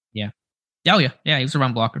 Yeah. Oh, yeah. Yeah, he was a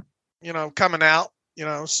run blocker. Coming out,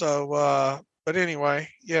 so, but anyway,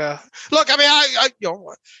 yeah. Look, I mean,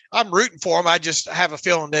 I'm rooting for him. I just have a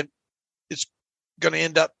feeling that it's going to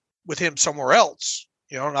end up with him somewhere else.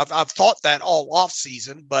 And I've thought that all off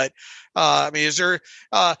season, but I mean,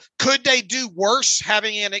 could they do worse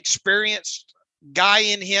having an experienced guy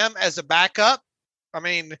in him as a backup? I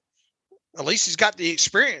mean, at least he's got the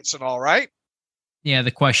experience and all, right? Yeah.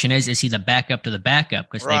 The question is he the backup to the backup?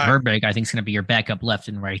 Because Nate Herbig, I think, is going to be your backup left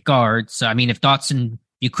and right guard. So, I mean, if Dotson,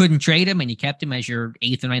 you couldn't trade him and you kept him as your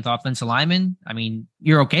 8th or 9th offensive lineman, I mean,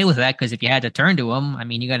 you're okay with that because if you had to turn to him, I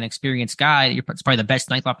mean, you got an experienced guy. It's probably the best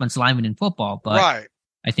 9th offensive lineman in football. But right.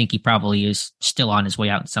 I think he probably is still on his way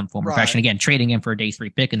out in some form or fashion. Again, trading him for a day 3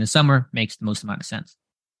 pick in the summer makes the most amount of sense.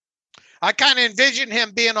 I kind of envision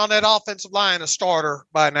him being on that offensive line, a starter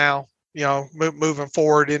by now, moving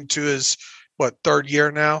forward into his, third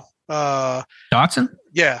year now? Dotson?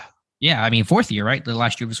 Yeah. Yeah, I mean, 4th year, right? The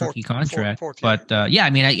last year of his rookie contract. Fourth year. But, yeah,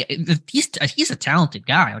 I mean, he's a talented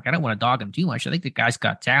guy. Like, I don't want to dog him too much. I think the guy's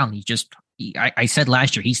got talent. He's just, I said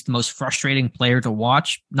last year, he's the most frustrating player to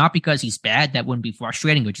watch. Not because he's bad. That wouldn't be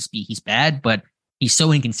frustrating. It would just be he's bad. But he's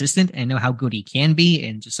so inconsistent and know how good he can be.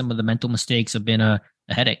 And just some of the mental mistakes have been a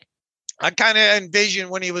headache. I kind of envision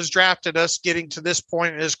when he was drafted us getting to this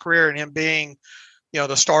point in his career and him being,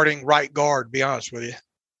 the starting right guard, to be honest with you.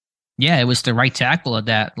 Yeah, it was the right tackle of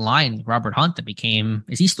that line, Robert Hunt, that became.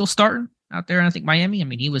 Is he still starting out there in, I think, Miami? I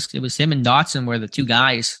mean, it was him and Dotson were the two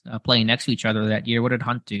guys playing next to each other that year. What did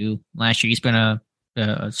Hunt do last year? He's been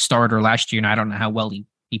a starter last year, and I don't know how well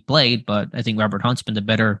he played, but I think Robert Hunt's been the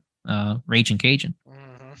better Raging Cajun.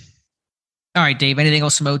 Mm-hmm. All right, Dave, anything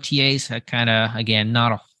else from OTAs? Kind of, again,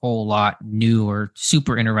 not a whole lot new or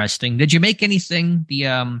super interesting. Did you make anything?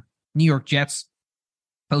 The New York Jets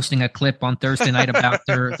posting a clip on Thursday night about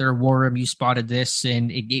their war room. You spotted this, and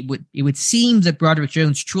it would seem that Broderick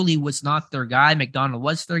Jones truly was not their guy. McDonald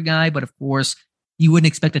was their guy, but of course, you wouldn't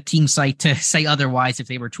expect a team site to say otherwise if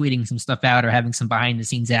they were tweeting some stuff out or having some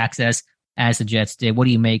behind-the-scenes access, as the Jets did. What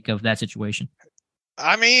do you make of that situation?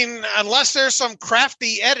 I mean, unless there's some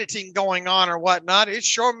crafty editing going on or whatnot, it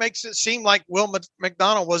sure makes it seem like Will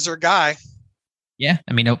McDonald was their guy. Yeah,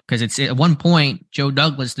 I mean, because it's at one point, Joe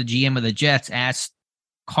Douglas, the GM of the Jets, asked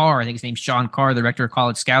Carr, I think his name's Sean Carr, the director of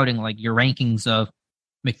college scouting, like your rankings of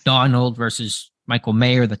McDonald versus Michael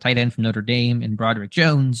Mayer, the tight end from Notre Dame, and Broderick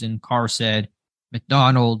Jones. And Carr said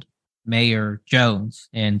McDonald, Mayer, Jones.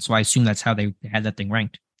 And so I assume that's how they had that thing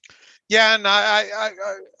ranked. Yeah, and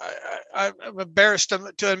I'm embarrassed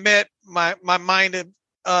to admit my mind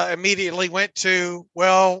immediately went to,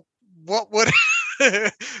 well, what would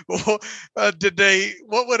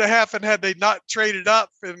what would have happened had they not traded up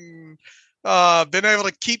and been able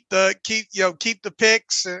to keep the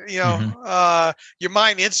picks? Your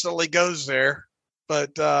mind instantly goes there,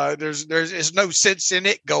 but there's no sense in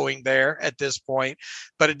it going there at this point.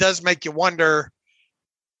 But it does make you wonder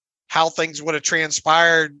how things would have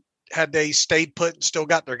transpired had they stayed put and still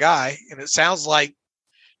got their guy. And it sounds like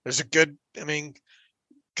there's a good,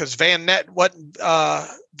 because Van Ness wasn't,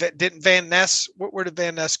 didn't Van Ness, where did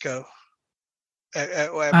Van Ness go?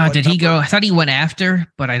 Did he go? I thought he went after,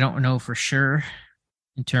 but I don't know for sure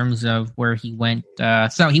in terms of where he went.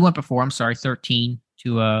 So he went before, 13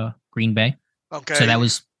 to Green Bay. Okay. So that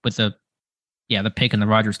was with the pick in the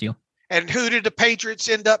Rodgers deal. And who did the Patriots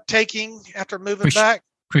end up taking after moving back?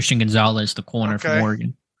 Christian Gonzalez, the corner from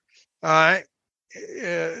Oregon. All right.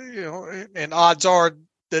 And odds are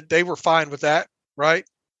that they were fine with that, right?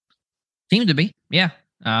 Seemed to be, yeah.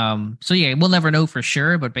 So yeah, we'll never know for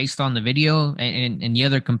sure, but based on the video and the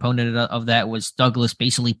other component of that was Douglas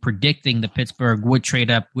basically predicting that Pittsburgh would trade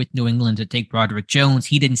up with New England to take Broderick Jones.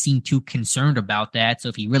 He didn't seem too concerned about that. So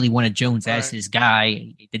if he really wanted Jones as his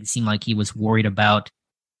guy, it didn't seem like he was worried about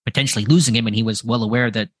potentially losing him. And he was well aware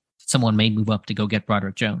that someone may move up to go get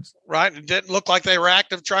Broderick Jones. Right. It didn't look like they were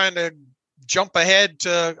active trying to jump ahead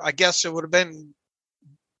to, I guess it would have been,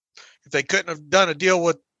 if they couldn't have done a deal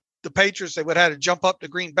with the Patriots, they would have had to jump up to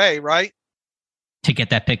Green Bay, right? To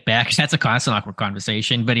get that pick back. That's a constant awkward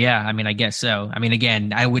conversation. But yeah, I guess so.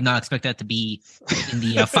 Again, I would not expect that to be in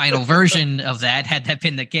the final version of that, had that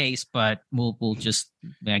been the case, but we'll just,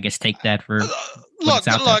 I guess, take that for look.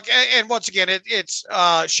 And once again, it's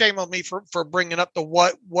shame on me for bringing up the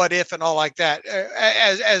what if and all like that.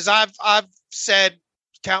 As I've said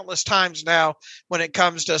countless times now, when it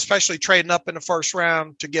comes to especially trading up in the first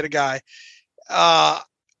round to get a guy,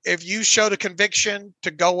 if you show the conviction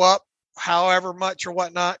to go up however much or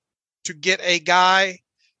whatnot to get a guy,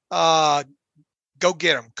 go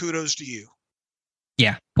get him. Kudos to you.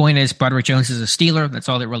 Yeah. Point is, Broderick Jones is a Steeler. That's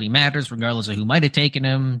all that really matters, regardless of who might have taken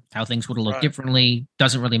him, how things would have looked differently.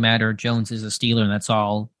 Doesn't really matter. Jones is a Steeler, and that's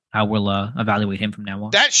all how we'll evaluate him from now on.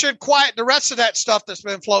 That should quiet the rest of that stuff that's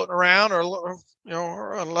been floating around, or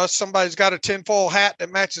unless somebody's got a tinfoil hat that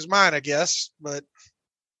matches mine, I guess. But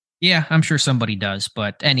yeah, I'm sure somebody does.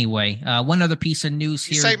 But anyway, one other piece of news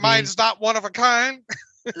here. You say mine's not one of a kind?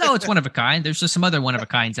 No, it's one of a kind. There's just some other one of a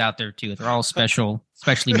kinds out there too. They're all specially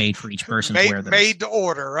made for each person to wear them. Made to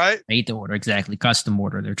order, right? Made to order, exactly. Custom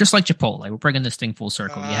order. They're just like Chipotle. We're bringing this thing full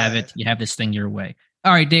circle. You have it. You have this thing your way.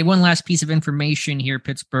 All right, Dave. One last piece of information here.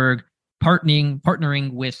 Pittsburgh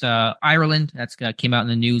partnering with Ireland. That's came out in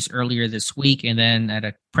the news earlier this week, and then at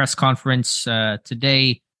a press conference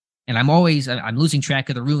today, and I'm losing track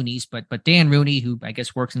of the Rooneys, but Dan Rooney, who I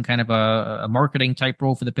guess works in kind of a marketing type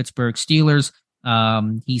role for the Pittsburgh Steelers,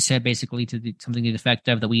 he said basically something to the effect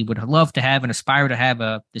of that we would love to have and aspire to have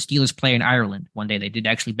the Steelers play in Ireland one day. They did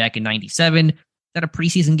actually back in '97. That a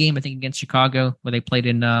preseason game, I think, against Chicago, where they played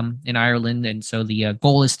in Ireland, and so the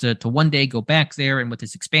goal is to one day go back there. And with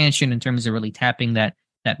this expansion, in terms of really tapping that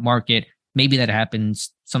market, maybe that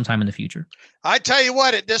happens sometime in the future. I tell you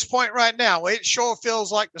what, at this point right now, it sure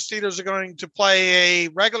feels like the Steelers are going to play a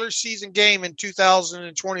regular season game in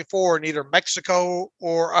 2024 in either Mexico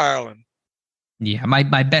or Ireland. Yeah,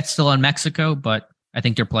 my bet's still on Mexico, but I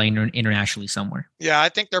think they're playing internationally somewhere. Yeah, I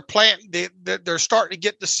think they're starting to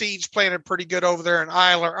get the seeds planted pretty good over there in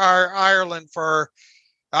Ireland for,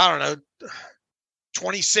 I don't know,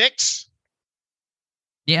 26.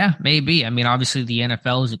 Yeah, maybe. I mean, obviously the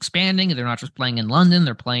NFL is expanding. They're not just playing in London.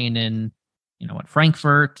 They're playing in,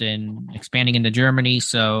 Frankfurt and expanding into Germany.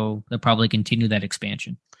 So they'll probably continue that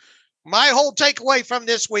expansion. My whole takeaway from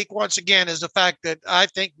this week, once again, is the fact that I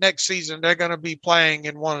think next season they're going to be playing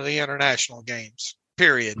in one of the international games,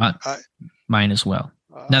 period. Mine as well.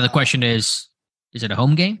 Now the question is it a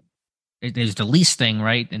home game? There's the lease thing,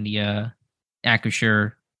 right? In the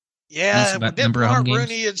Acrisure. Yeah, but didn't Mark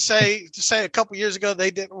Rooney had say a couple years ago they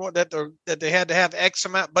didn't want that they had to have X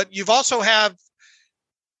amount, but you've also have.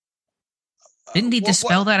 Didn't he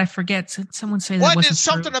dispel that? I forget. Someone say that wasn't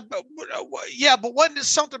something about, but wasn't it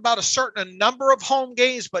something about a certain number of home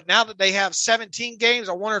games? But now that they have 17 games,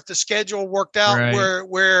 I wonder if the schedule worked out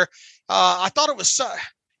where I thought it was.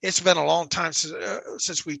 It's been a long time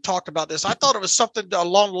since we talked about this. I thought it was something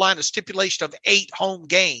along the line of stipulation of 8 home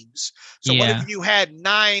games. So what if you had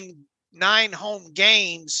nine home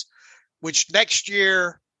games, which next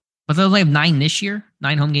year? But they'll have 9 this year.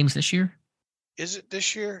 9 home games this year. Is it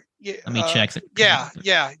this year? Yeah. Let me check. Yeah. So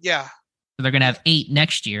they're going to have 8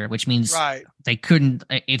 next year, which means they couldn't.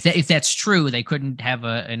 If that's true, they couldn't have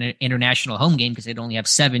an international home game because they'd only have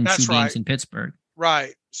 7 games in Pittsburgh.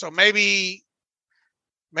 Right. So maybe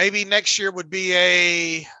next year would be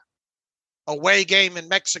a away game in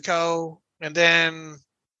Mexico, and then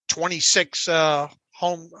 26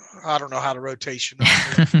 home. I don't know how the rotation.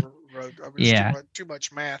 Too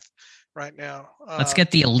much math right now. Let's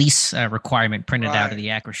get the lease requirement printed out of the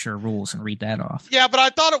Acrisure rules and read that off. Yeah, but I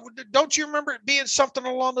thought don't you remember it being something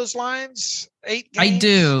along those lines? 8 games? I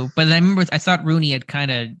do, but I thought Rooney had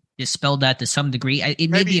kind of dispelled that to some degree.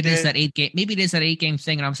 Maybe it is that 8 game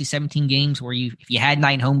thing, and obviously 17 games where if you had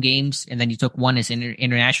 9 home games and then you took one as an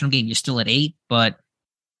international game, you're still at 8. But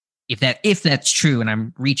if that's true, and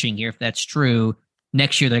I'm reaching here, if that's true,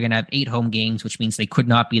 next year they're going to have 8 home games, which means they could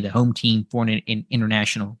not be the home team for an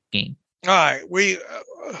international game. All right. We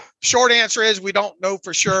short answer is we don't know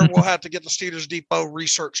for sure. We'll have to get the Steelers Depot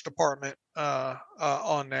research department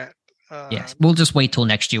on that. Yes, we'll just wait till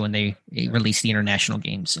next year when they release the international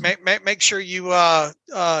games. Make sure you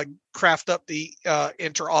craft up the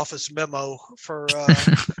inter-office memo for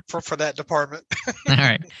that department. All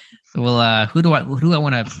right. Well,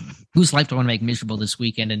 whose life do I want to make miserable this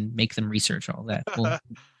weekend and make them research all that? We'll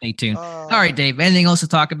stay tuned. All right, Dave. Anything else to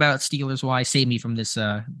talk about Steelers wise? Save me from this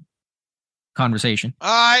conversation. All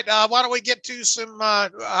right. Why don't we get to some?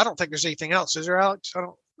 I don't think there's anything else. Is there, Alex?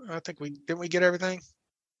 I think didn't we get everything?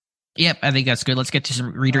 Yep, I think that's good. Let's get to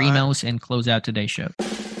some reader emails and close out today's show.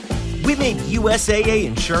 We made USAA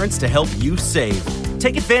insurance to help you save.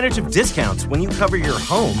 Take advantage of discounts when you cover your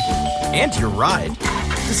home and your ride.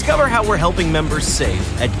 Discover how we're helping members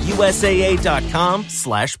save at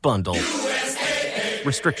USAA.com/bundle. USAA.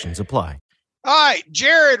 Restrictions apply. All right,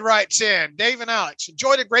 Jared writes in, Dave and Alex,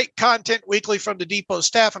 enjoy the great content weekly from the Depot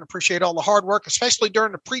staff and appreciate all the hard work, especially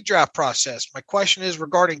during the pre-draft process. My question is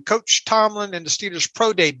regarding Coach Tomlin and the Steelers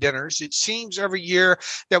Pro Day dinners. It seems every year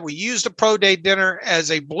that we use the Pro Day dinner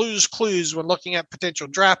as a Blue's Clues when looking at potential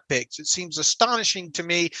draft picks. It seems astonishing to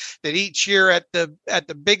me that each year at the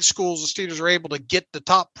big schools, the Steelers are able to get the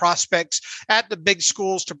top prospects at the big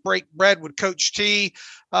schools to break bread with Coach T.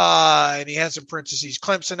 And he has in parentheses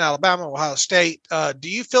Clemson, Alabama, Ohio State. Do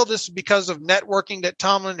you feel this is because of networking that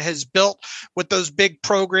Tomlin has built with those big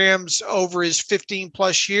programs over his 15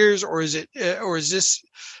 plus years, or is this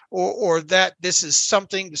that this is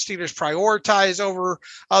something the Steelers prioritize over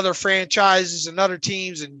other franchises and other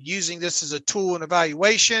teams and using this as a tool in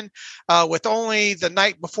evaluation? With only the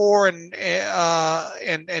night before and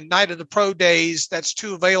night of the pro days, that's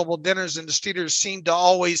 2 available dinners, and the Steelers seem to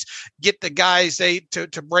always get the guys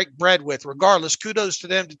to break bread with. Regardless, kudos to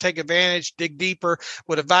them to take advantage, dig deeper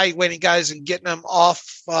with evaluating guys and getting them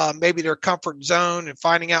off maybe their comfort zone and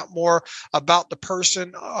finding out more about the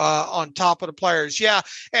person on top of the players. Yeah.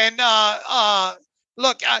 And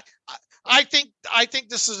look, I think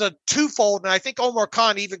this is a twofold, and I think Omar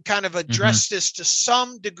Khan even kind of addressed this to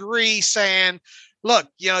some degree, saying, "Look,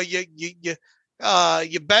 you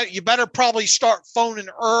better probably start phoning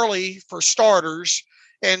early for starters,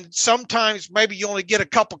 and sometimes maybe you only get a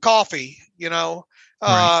cup of coffee,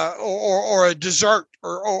 right. or a dessert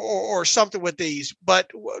or something with these."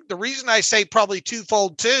 But the reason I say probably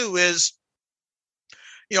twofold too is,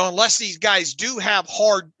 unless these guys do have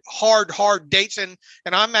hard dates, and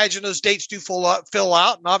I imagine those dates do fill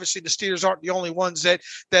out, and obviously the Steelers aren't the only ones that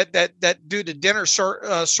do the dinner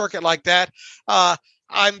circuit like that.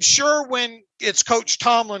 I'm sure when it's Coach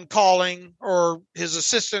Tomlin calling or his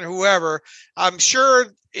assistant, whoever, I'm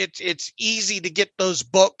sure it's easy to get those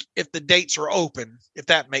booked if the dates are open, if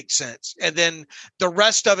that makes sense. And then the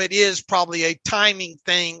rest of it is probably a timing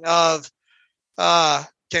thing of,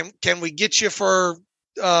 can we get you for,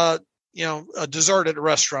 a dessert at a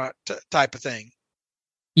restaurant type of thing.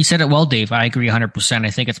 You said it well, Dave. I agree 100%.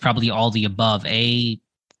 I think it's probably all the above.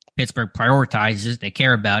 Pittsburgh prioritizes, they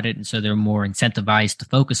care about it, and so they're more incentivized to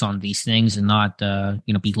focus on these things and not,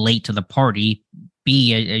 be late to the party.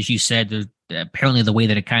 B, as you said, apparently the way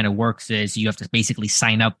that it kind of works is you have to basically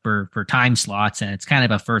sign up for time slots, and it's kind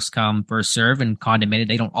of a first come, first serve, and condemned.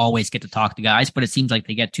 They don't always get to talk to guys, but it seems like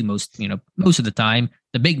they get to most of the time,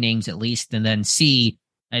 the big names at least. And then C,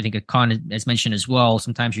 I think Con has mentioned as well,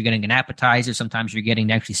 sometimes you're getting an appetizer, sometimes you're getting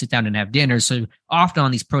to actually sit down and have dinner. So often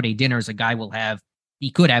on these pro day dinners, a guy he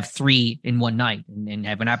could have 3 in one night and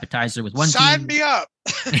have an appetizer with one Sign team. Me up.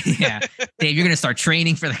 Yeah. Dave, you're going to start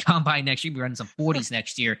training for the combine next year. You'll be running some 40s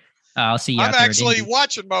next year. I'll see you I'm out there. I'm actually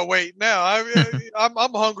watching my weight now.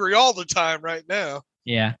 I'm hungry all the time right now.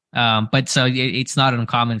 Yeah. But so it's not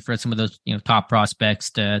uncommon for some of those, top prospects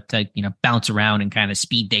to bounce around and kind of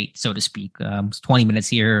speed date, so to speak. 20 minutes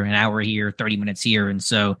here, an hour here, 30 minutes here. And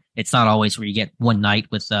so it's not always where you get one night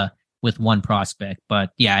with one prospect. But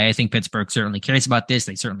yeah, I think Pittsburgh certainly cares about this.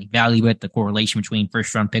 They certainly value it. The correlation between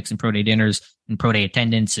first round picks and pro day dinners and pro day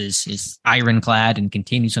attendance is ironclad and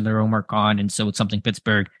continues on their own work on. And so it's something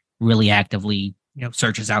Pittsburgh really actively,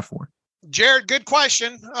 searches out for. Jared, good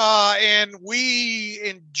question. And we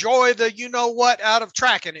enjoy the out of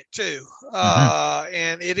tracking it too.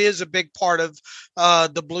 And it is a big part of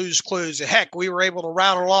the Blues Clues. Heck, we were able to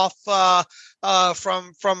rattle off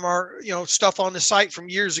from our stuff on the site from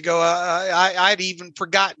years ago. I'd even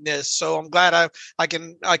forgotten this, so I'm glad I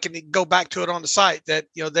can go back to it on the site. That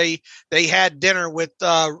they had dinner with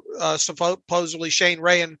supposedly Shane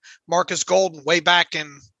Ray and Markus Golden way back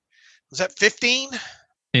in, was that 15?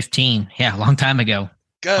 15. Yeah, a long time ago.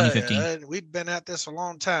 Good. 2015. We've been at this a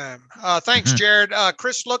long time. Thanks, Jared.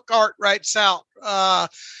 Chris Lookart writes out,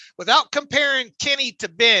 without comparing Kenny to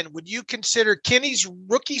Ben, would you consider Kenny's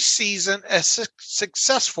rookie season a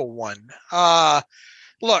successful one?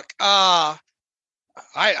 Look, I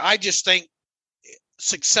just think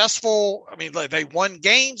successful. I mean, they won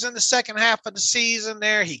games in the second half of the season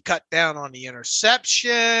there. He cut down on the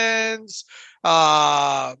interceptions.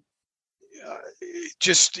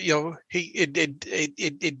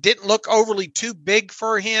 It didn't look overly too big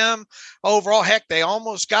for him overall. Heck, they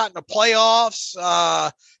almost got in the playoffs.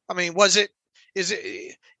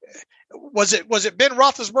 Was it Ben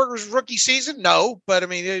Roethlisberger's rookie season? No, but I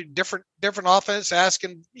mean, different offense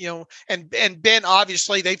asking, and Ben,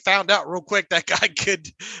 obviously they found out real quick that guy could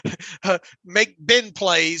make Ben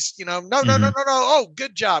plays, no. Oh,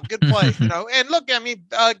 good job. Good play. And look, I mean,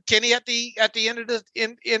 Kenny at the end of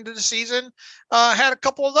the season, had a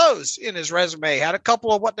couple of those in his resume, had a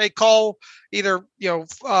couple of what they call either,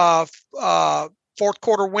 fourth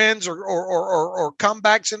quarter wins or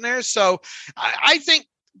comebacks in there. So I think,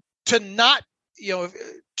 to not,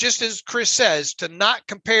 just as Chris says, to not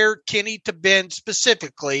compare Kenny to Ben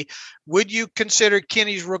specifically, would you consider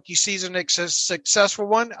Kenny's rookie season a successful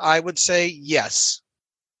one? I would say yes.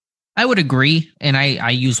 I would agree. And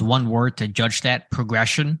I use one word to judge that: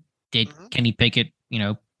 progression. Did Kenny Pickett,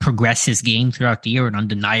 progress his game throughout the year? And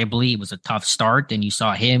undeniably, it was a tough start. And you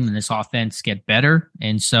saw him and this offense get better.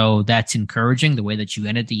 And so that's encouraging, the way that you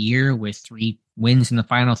ended the year with 3 wins in the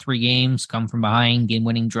final 3 games, come from behind,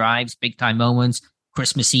 game-winning drives, big-time moments,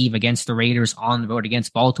 Christmas Eve against the Raiders, on the road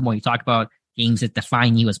against Baltimore. You talk about games that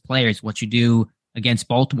define you as players. What you do against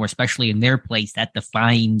Baltimore, especially in their place, that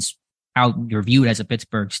defines how you're viewed as a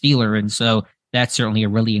Pittsburgh Steeler. And so that's certainly a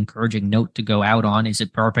really encouraging note to go out on. Is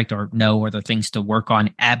it perfect or no? Are there things to work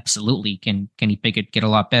on? Absolutely. Can Kenny Pickett get a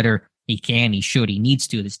lot better? He can, he should, he needs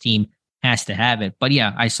to. This team has to have it. But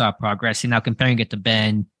yeah, I saw progress. And now comparing it to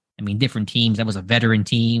Ben, I mean, different teams. That was a veteran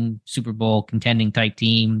team, Super Bowl contending type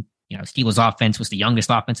team. Steelers offense was the youngest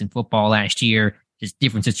offense in football last year. just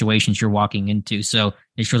different situations you're walking into. So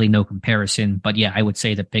there's really no comparison. But yeah, I would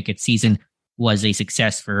say the Pickett's season was a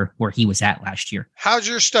success for where he was at last year. How's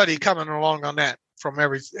your study coming along on that from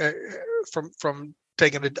from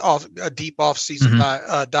taking a deep off season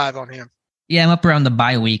dive on him? Yeah, I'm up around the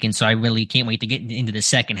bye week, and so I really can't wait to get into the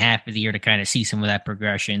second half of the year to kind of see some of that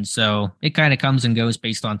progression. So it kind of comes and goes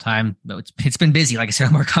based on time. But it's been busy. Like I said,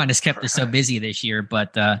 Marcon has kept us so busy this year.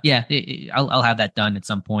 But I'll have that done at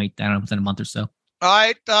some point. I don't know, within a month or so. All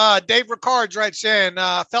right. Dave Ricards writes in,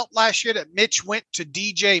 felt last year that Mitch went to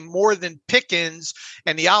DJ more than Pickens,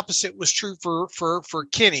 and the opposite was true for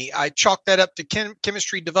Kenny. I chalked that up to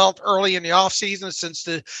chemistry developed early in the offseason since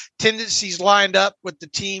the tendencies lined up with the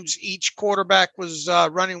teams each quarterback was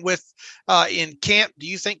running with in camp. Do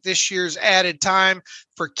you think this year's added time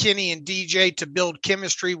for Kenny and DJ to build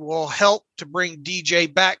chemistry will help to bring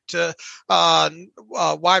DJ back to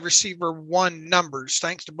wide receiver 1 numbers?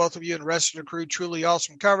 Thanks to both of you and the rest of the crew. Truly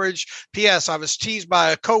awesome coverage. P.S. I was teased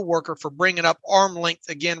by a coworker for bringing up arm length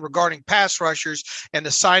again regarding pass rushers and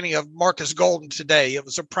the signing of Markus Golden today. It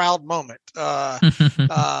was a proud moment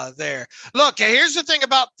there. Look, here's the thing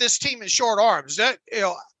about this team in short arms. That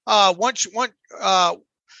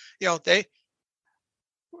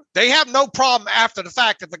they have no problem after the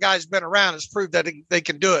fact if the guy's been around has proved that they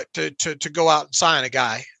can do it to go out and sign a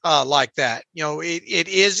guy like that. It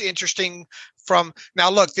is interesting from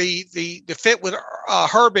now. Look, the fit with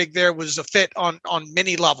Herbig there was a fit on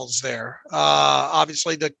many levels there.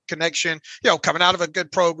 Obviously the connection, coming out of a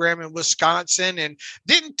good program in Wisconsin, and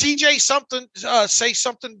didn't TJ say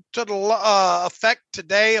something to the effect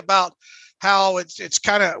today about how it's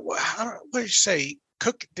kind of, I don't know, what did you say?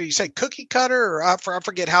 Did he say cookie cutter, or I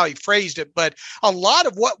forget how he phrased it, but a lot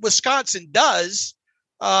of what Wisconsin does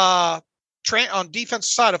on defensive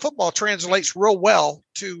side of football translates real well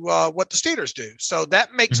to what the Steelers do. So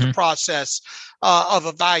that makes the process of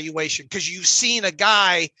evaluation, because you've seen a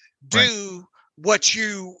guy do what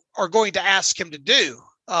you are going to ask him to do.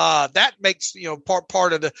 That makes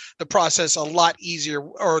part of the process a lot easier,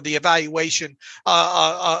 or the evaluation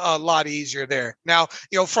a lot easier there. Now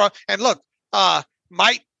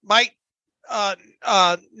might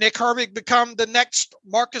Nick Herbig become the next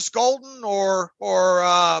Markus Golden or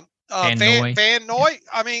Van Noy?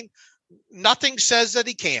 I mean, nothing says that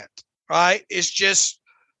he can't. Right? It's just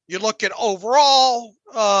you look at overall.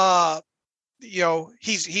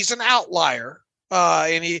 He's an outlier,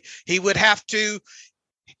 and he would have to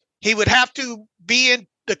be in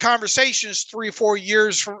the conversations 3 or 4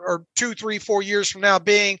 years from, or 2, 3, 4 years from now,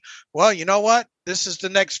 being, well, you know what? This is the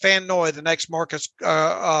next Van Noy, the next Markus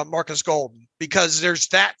Golden, because there's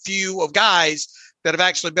that few of guys that have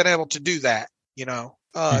actually been able to do that,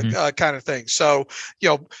 kind of thing. So,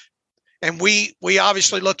 and we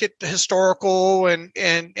obviously look at the historical and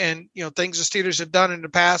things the Steelers have done in the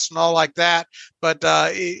past and all like that. But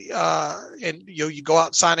you go out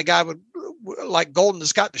and sign a guy like Golden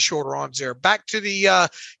has got the shorter arms there. Back to the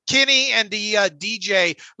Kenny and the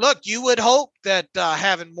DJ. Look, you would hope that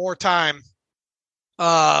having more time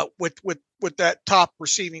with that top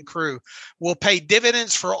receiving crew will pay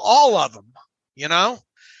dividends for all of them,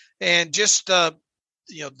 and just the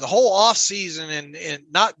whole off season and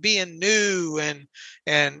not being new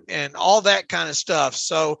and all that kind of stuff.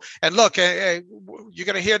 So, and look, you're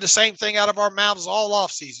going to hear the same thing out of our mouths all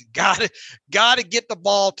off season. Got to get the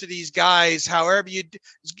ball to these guys, however you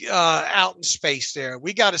out in space there.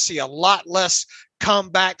 We got to see a lot less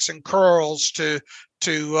comebacks and curls to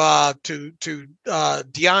Deontay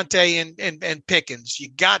and Pickens. You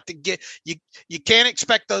got to get, you can't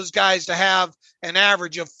expect those guys to have an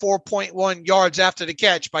average of 4.1 yards after the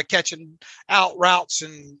catch by catching out routes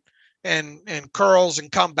and curls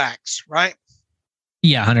and comebacks, right?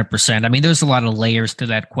 Yeah, 100%. I mean, there's a lot of layers to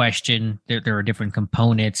that question. There are different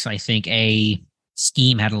components. I think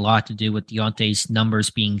scheme had a lot to do with Deontay's numbers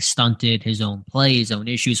being stunted. His own play, his own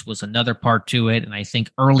issues was another part to it. And I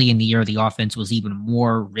think early in the year, the offense was even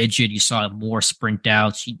more rigid. You saw more sprint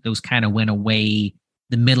outs. Those kind of went away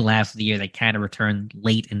the middle half of the year. They kind of returned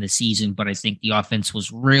late in the season. But I think the offense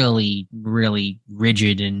was really, really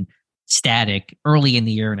rigid and static early in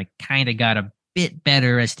the year. And it kind of got a bit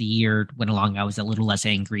better as the year went along. I was a little less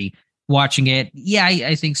angry watching it. Yeah,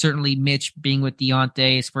 I think certainly Mitch being with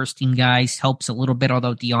Deontay, his first team guys, helps a little bit.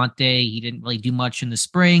 Although Deontay, he didn't really do much in the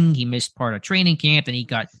spring. He missed part of training camp, and he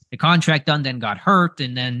got the contract done, then got hurt,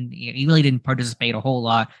 and then he really didn't participate a whole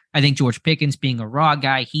lot. I think George Pickens, being a raw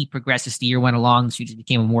guy, he progressed as the year went along, so he just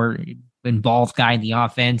became a more involved guy in the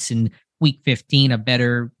offense. And week 15, a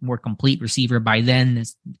better, more complete receiver by then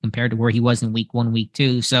as compared to where he was in week 1, week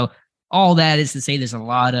 2. So all that is to say there's a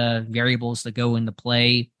lot of variables that go into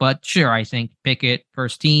play. But sure, I think Pickett,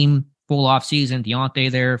 first team, full off season,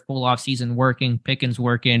 Deontay there, full off season working, Pickens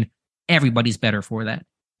working. Everybody's better for that.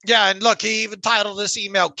 Yeah, and look, he even titled this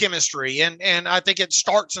email "Chemistry," and I think it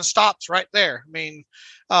starts and stops right there. I mean,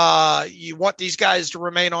 you want these guys to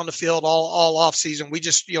remain on the field all off season. We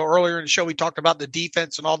just, earlier in the show we talked about the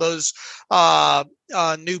defense and all those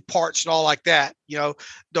new parts and all like that.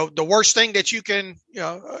 The worst thing that you can,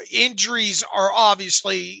 injuries are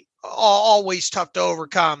obviously always tough to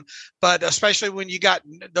overcome, but especially when you got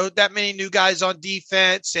that many new guys on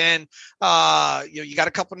defense, and you got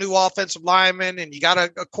a couple new offensive linemen, and you got a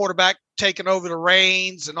quarterback taking over the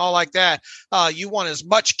reins and all like that. You want as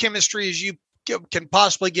much chemistry as you can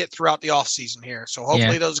possibly get throughout the offseason here. So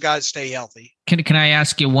hopefully those guys stay healthy. Can I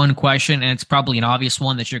ask you one question? And it's probably an obvious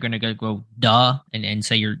one that you're going to go duh and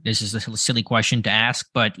say this is a silly question to ask.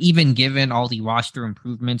 But even given all the roster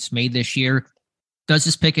improvements made this year, does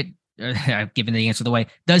this Pickett, given the answer the way,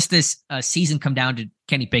 does this season come down to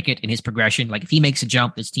Kenny Pickett and his progression? Like if he makes a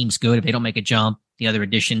jump, this team's good. If they don't make a jump, the other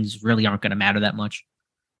additions really aren't going to matter that much.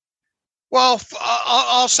 Well,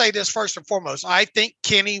 I'll say this first and foremost. I think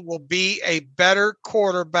Kenny will be a better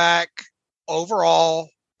quarterback overall.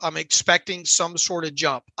 I'm expecting some sort of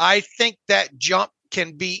jump. I think that jump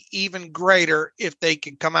can be even greater if they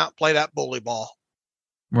can come out and play that bully ball.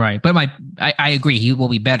 Right. But I agree. He will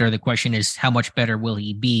be better. The question is, how much better will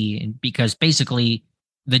he be? And because basically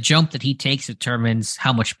the jump that he takes determines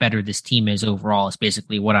how much better this team is overall is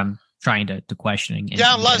basically what I'm trying to question.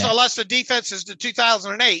 Unless the defense is the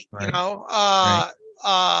 2008, right.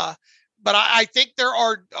 But I think there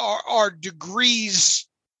are degrees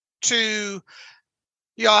to,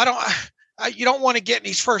 you don't want to get in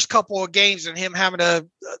these first couple of games and him having to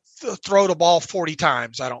throw the ball 40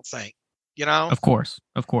 times. I don't think, Of course.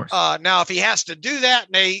 Now if he has to do that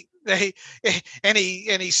and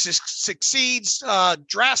he succeeds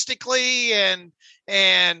drastically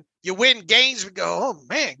and you win games, we go, oh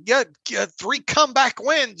man, you got 3 comeback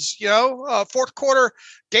wins, fourth quarter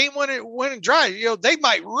game winning drive. They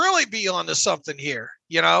might really be onto something here,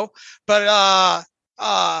 but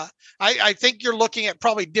I think you're looking at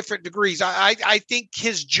probably different degrees. I think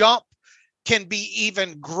his jump can be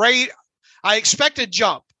even great. I expect a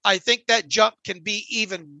jump. I think that jump can be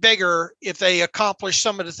even bigger if they accomplish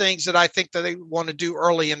some of the things that I think that they want to do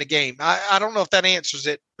early in the game. I don't know if that answers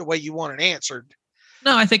it the way you want it answered.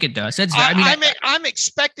 No, I think it does. I'm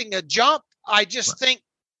expecting a jump. I just think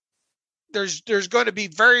there's going to be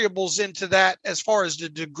variables into that as far as the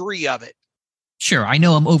degree of it. Sure. I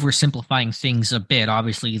know I'm oversimplifying things a bit.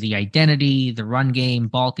 Obviously, the identity, the run game,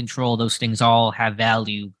 ball control, those things all have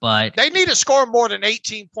value, but they need to score more than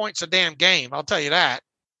 18 points a damn game. I'll tell you that.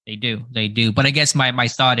 They do. But I guess my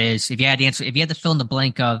thought is, if you had to fill in the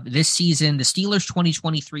blank of this season, the Steelers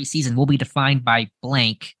 2023 season will be defined by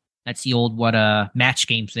blank. That's the old match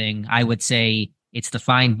game thing. I would say it's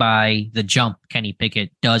defined by the jump Kenny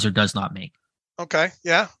Pickett does or does not make. Okay,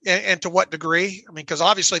 yeah. And to what degree? I mean, because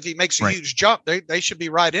obviously if he makes a huge jump, they should be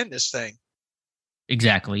right in this thing.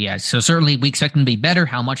 Exactly, yeah. So certainly we expect them to be better.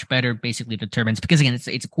 How much better basically determines, because again, it's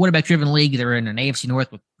a quarterback-driven league. They're in an AFC North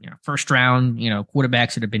with first-round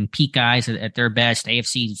quarterbacks that have been peak guys at their best.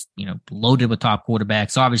 AFC's loaded with top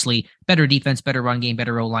quarterbacks. So obviously, better defense, better run game,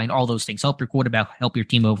 better O-line, all those things help your quarterback, help your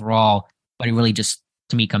team overall. But it really just,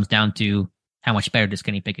 to me, comes down to how much better does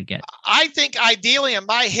Kenny Pickett get? I think ideally in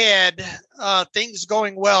my head, things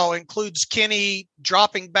going well includes Kenny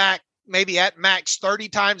dropping back maybe at max 30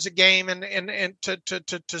 times a game and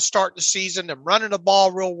to start the season, them running the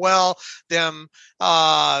ball real well, them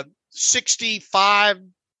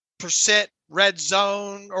 65% red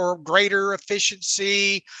zone or greater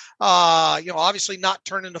efficiency, obviously not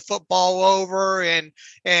turning the football over and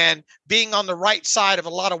being on the right side of a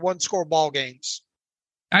lot of one-score ball games.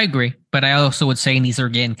 I agree, but I also would say, and these are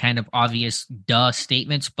again kind of obvious duh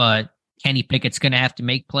statements, but Kenny Pickett's going to have to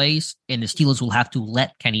make plays, and the Steelers will have to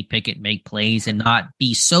let Kenny Pickett make plays and not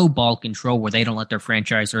be so ball control where they don't let their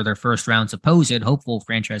franchise or their first-round supposed hopeful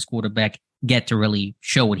franchise quarterback get to really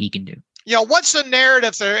show what he can do. What's the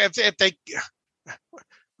narrative there? If they,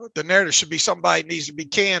 the narrative should be somebody needs to be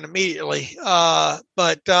canned immediately.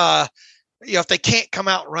 But if they can't come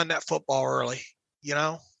out and run that football early,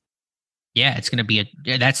 Yeah, it's going to be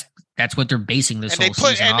that's what they're basing this whole season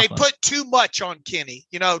off of. And they put too much on Kenny,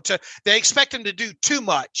 they expect him to do too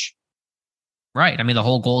much. Right. I mean, the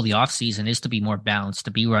whole goal of the offseason is to be more balanced,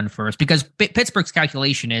 to be run first, because Pittsburgh's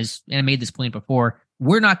calculation is, and I made this point before,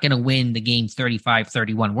 we're not going to win the game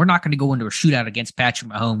 35-31. We're not going to go into a shootout against Patrick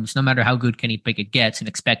Mahomes, no matter how good Kenny Pickett gets, and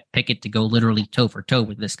expect Pickett to go literally toe for toe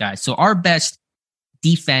with this guy. So our best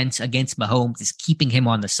defense against Mahomes is keeping him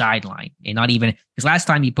on the sideline, and not even because last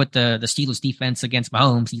time you put the Steelers defense against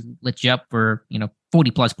Mahomes, he lit you up for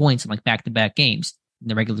 40 plus points in like back-to-back games in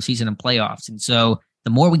the regular season and playoffs. And so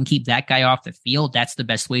the more we can keep that guy off the field, that's the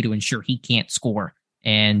best way to ensure he can't score.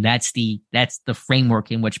 And that's the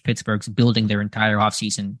framework in which Pittsburgh's building their entire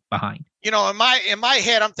offseason behind. In my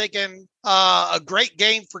head, I'm thinking a great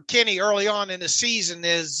game for Kenny early on in the season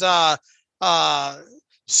is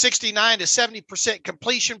 69 to 70%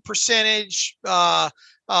 completion percentage,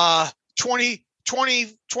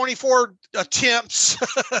 24 attempts.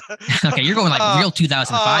 Okay, you're going like real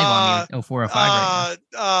 2005 on me, 04 or 05 right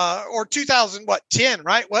now. Or 2010,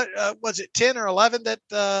 right? What was it, 10 or 11 that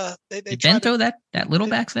they Bento that little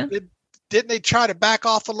back then? Didn't they try to back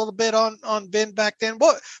off a little bit on Ben back then?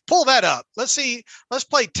 Well, pull that up. Let's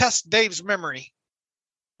test Dave's memory.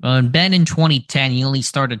 Well, in Ben in 2010, he only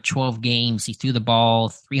started 12 games. He threw the ball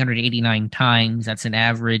 389 times. That's an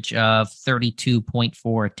average of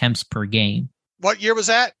 32.4 attempts per game. What year was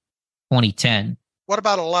that? 2010. What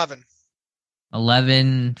about 11?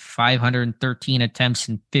 11, 513 attempts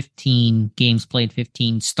in 15 games played,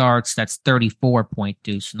 15 starts. That's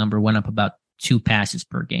 34.2. So number went up about 2 passes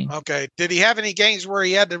per game. Okay. Did he have any games where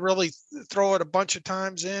he had to really throw it a bunch of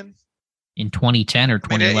times in? In 2010 or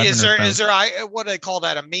 2011? Is there what do they call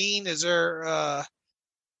that? A mean? Is there,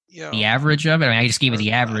 the average of it? I mean, I just gave you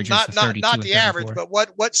the average. Not the average, but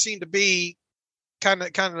what seemed to be kind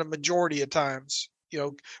of the majority of times?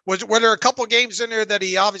 Were there a couple of games in there that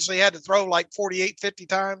he obviously had to throw like 48, 50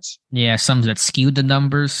 times? Yeah, some that skewed the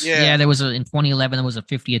numbers. Yeah, there was in 2011, there was a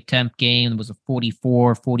 50 attempt game. There was a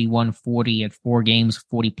 44, 41, 40. He had 4 games,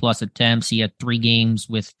 40 plus attempts. He had 3 games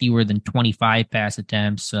with fewer than 25 pass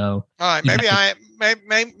attempts. So, all right, maybe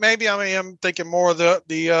I am thinking more of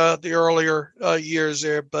the earlier years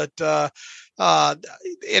there, but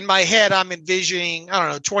in my head, I'm envisioning,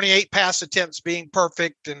 28 pass attempts being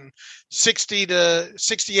perfect and 60 to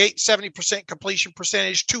 68, 70% completion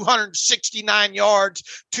percentage, 269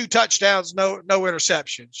 yards, 2 touchdowns, no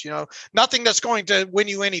interceptions. Nothing that's going to win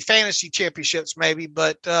you any fantasy championships, maybe,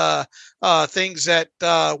 but things that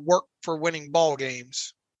work for winning ball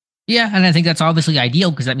games. Yeah, and I think that's obviously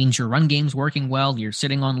ideal because that means your run game's working well. You're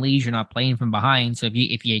sitting on leash. You're not playing from behind. So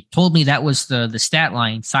if you told me that was the stat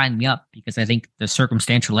line, sign me up because I think the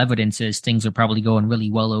circumstantial evidence is things are probably going really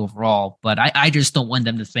well overall. But I just don't want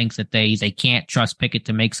them to think that they can't trust Pickett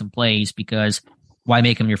to make some plays because why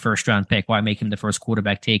make him your first round pick? Why make him the first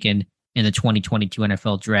quarterback taken in the 2022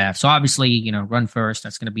 NFL draft? So obviously, run first.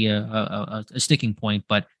 That's going to be a sticking point,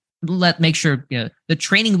 but make sure the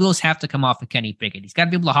training wheels have to come off of Kenny Pickett. He's got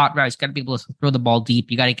to be able to hot route. He's got to be able to throw the ball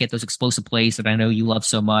deep. You got to get those explosive plays that I know you love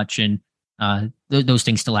so much, and those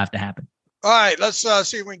things still have to happen. All right, let's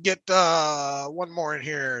see if we can get one more in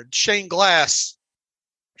here. Shane Glass.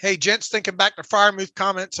 Hey, gents, thinking back to Freiermuth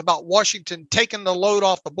comments about Washington taking the load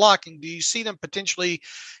off the blocking, do you see them potentially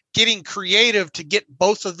getting creative to get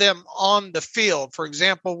both of them on the field? For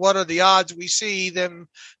example, what are the odds we see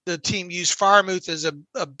the team use Freiermuth as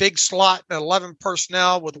a big slot, 11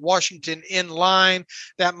 personnel with Washington in line?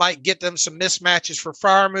 That might get them some mismatches for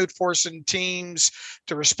Freiermuth, forcing teams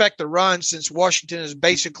to respect the run since Washington is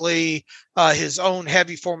basically his own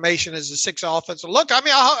heavy formation as a 6 offensive. Look, I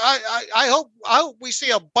mean, I hope we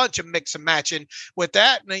see a bunch of mix and matching with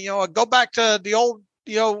that. And, go back to the old,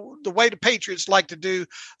 the way the Patriots like to do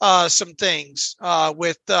some things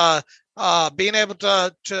with being able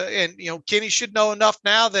to and Kenny should know enough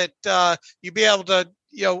now that you be able to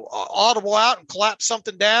audible out and collapse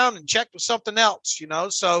something down and check with something else.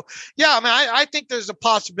 So yeah, I mean, I think there's a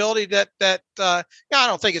possibility that I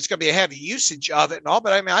don't think it's going to be a heavy usage of it and all,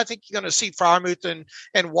 but I mean, I think you're going to see Freiermuth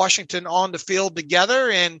and Washington on the field together,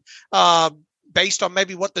 and based on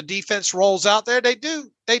maybe what the defense rolls out there, they do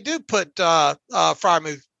put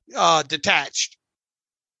Freiermuth detached.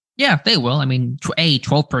 Yeah, they will. I mean,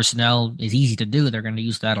 12 personnel is easy to do. They're going to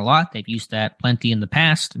use that a lot. They've used that plenty in the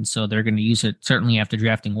past, and so they're going to use it certainly after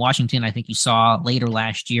drafting Washington. I think you saw later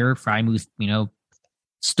last year, Freiermuth,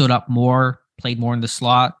 stood up more, played more in the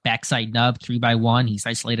slot, backside nub, 3x1. He's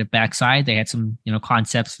isolated backside. They had some,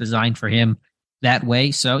 concepts designed for him that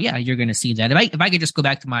way. So yeah, you're going to see that. If I could just go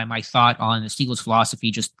back to my thought on the Steelers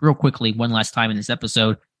philosophy just real quickly one last time in this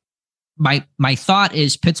episode. My thought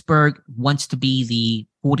is Pittsburgh wants to be the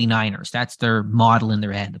 49ers. That's their model in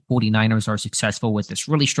their head. The 49ers are successful with this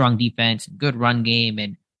really strong defense and good run game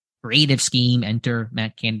and creative scheme. Enter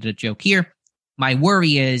Matt Canada joke here. My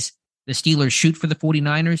worry is the Steelers shoot for the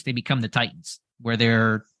 49ers. They become the Titans, where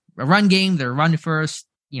they're a run game. They're run first,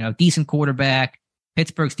 decent quarterback.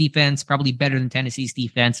 Pittsburgh's defense, probably better than Tennessee's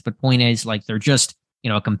defense. But point is, they're just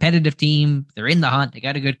a competitive team. They're in the hunt. They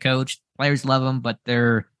got a good coach. Players love them, but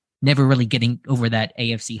they're never really getting over that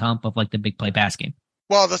AFC hump of like the big play pass game.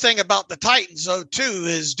 Well, the thing about the Titans, though, too,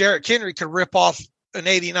 is Derrick Henry could rip off an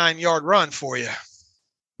 89-yard run for you.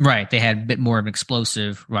 Right. They had a bit more of an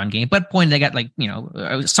explosive run game, but they got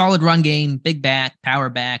a solid run game, big back,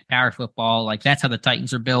 power football. Like that's how the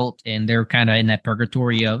Titans are built. And they're kind of in that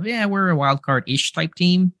purgatory of, we're a wild card-ish type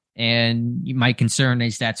team. And my concern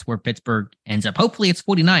is that's where Pittsburgh ends up. Hopefully it's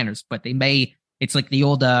 49ers, but it's like the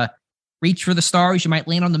old, reach for the stars, you might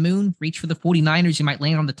land on the moon. Reach for the 49ers, you might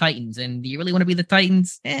land on the Titans. And do you really want to be the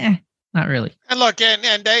Titans? Not really. And look,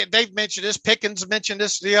 and they've mentioned this. Pickens mentioned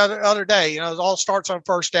this the other day. It all starts on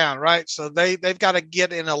first down, right? So they've got to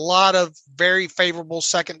get in a lot of very favorable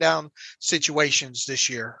second down situations this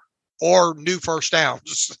year, or new first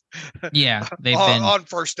downs. Yeah, they've been been on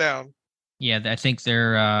first down. Yeah, I think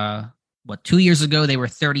they're 2 years ago they were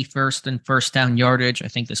 31st in first down yardage. I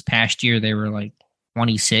think this past year they were like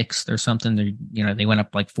 26th or something. They went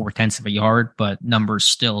up like 0.4 of a yard, but numbers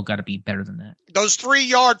still got to be better than that. Those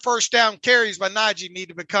 3-yard first down carries by Najee need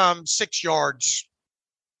to become 6 yards.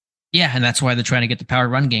 Yeah, and that's why they're trying to get the power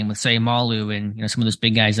run game with, say, Malu and some of those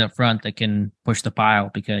big guys up front that can push the pile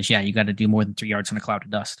because, you got to do more than 3 yards in a cloud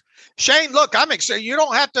of dust. Shane, look, I'm excited. You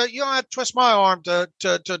don't have to twist my arm to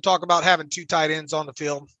talk about having 2 tight ends on the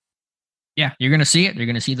field. Yeah, you're going to see it. You're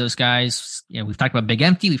going to see those guys. We've talked about big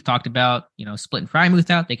empty. We've talked about, split and Frymouth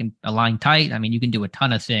out. They can align tight. I mean, you can do a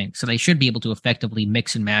ton of things. So they should be able to effectively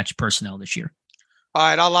mix and match personnel this year. All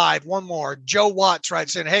right, I'll live one more. Joe Watts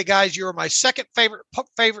writes in, "Hey guys, you are my second favorite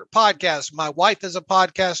podcast. My wife is a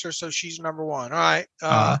podcaster, so she's number one." All right,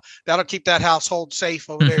 that'll keep that household safe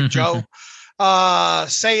over there, Joe.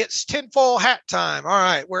 Say it's tinfoil hat time. All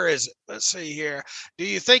right, where is it? Let's see here. Do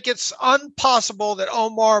you think it's impossible that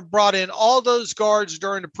Omar brought in all those guards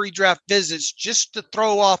during the pre-draft visits just to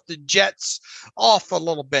throw off the Jets off a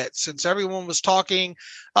little bit, since everyone was talking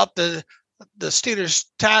up the Steelers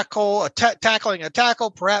tackling a tackle,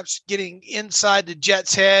 perhaps getting inside the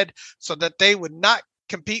Jets' head so that they would not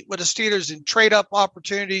compete with the Steelers in trade-up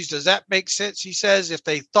opportunities? Does that make sense? He says if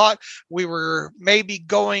they thought we were maybe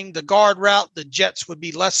going the guard route, the Jets would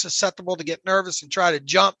be less susceptible to get nervous and try to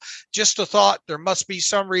jump. Just a thought. There must be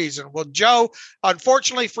some reason. Well, Joe,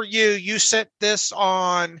 unfortunately for you, you sent this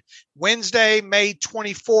on Wednesday, May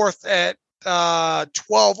 24th at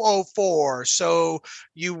 12:04. So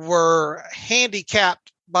you were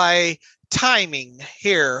handicapped by timing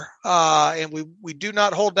here, and we do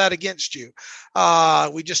not hold that against you.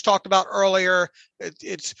 We just talked about earlier.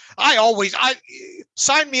 I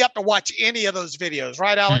sign me up to watch any of those videos,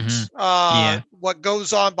 right, Alex? Yeah. What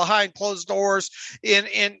goes on behind closed doors in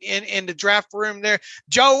the draft room there,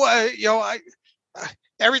 Joe.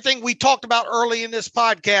 Everything we talked about early in this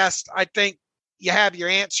podcast, I think you have your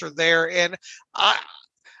answer there. And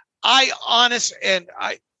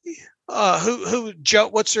who Joe,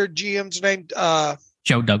 what's their GM's name?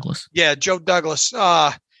 Joe Douglas. Yeah. Joe Douglas.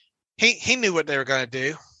 He knew what they were going to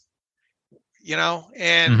do,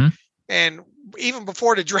 and even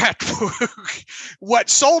before the draft, what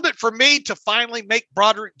sold it for me to finally make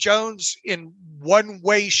Broderick Jones in one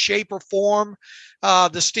way, shape or form, the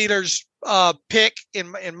Steelers pick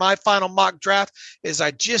in my final mock draft, is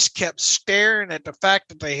I just kept staring at the fact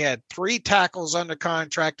that they had 3 tackles under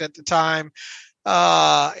contract at the time.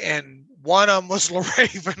 And one of them was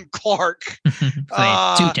LaRaven Clark.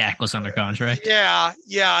 So 2 tackles under contract. Yeah.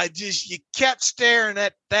 You kept staring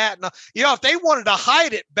at that. And, if they wanted to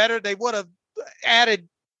hide it better, they would have added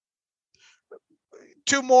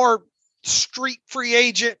 2 more street free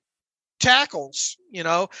agent tackles.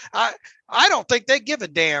 I don't think they give a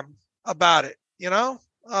damn about it.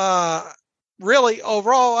 Really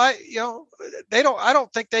overall, I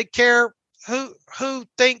don't think they care who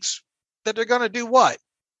thinks that they're going to do what.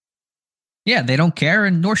 Yeah, they don't care,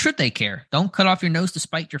 and nor should they care. Don't cut off your nose to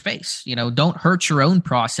spite your face. Don't hurt your own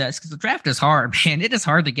process, because the draft is hard, man. It is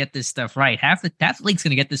hard to get this stuff right. Half the league's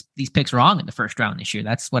going to get these picks wrong in the first round this year.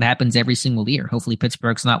 That's what happens every single year. Hopefully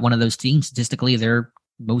Pittsburgh's not one of those teams. Statistically, they're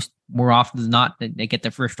more often than not that they get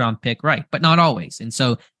the first round pick right, but not always. And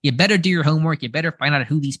so you better do your homework. You better find out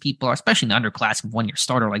who these people are, especially an underclassman 1-year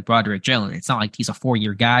starter like Broderick Jones. It's not like he's a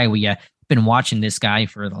 4-year guy where you been watching this guy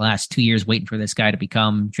for the last 2 years, waiting for this guy to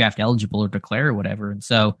become draft eligible or declare or whatever. And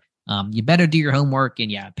so you better do your homework.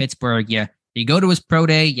 And Pittsburgh, you go to his pro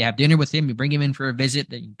day, you have dinner with him, you bring him in for a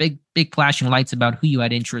visit, big flashing lights about who you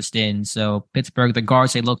had interest in. So Pittsburgh, the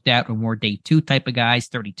guards they looked at were more day 2 type of guys,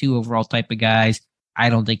 32 overall type of guys. I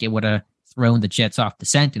don't think it would have thrown the Jets off the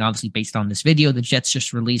scent. And obviously based on this video the Jets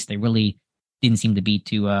just released, they really didn't seem to be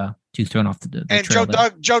too thrown off the and trail.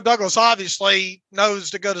 Joe Douglas obviously knows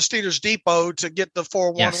to go to Steelers Depot to get the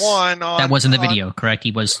 411. Yes. That wasn't the video, correct?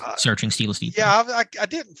 He was searching Steelers Depot. Yeah, I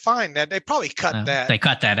didn't find that. They probably cut that. They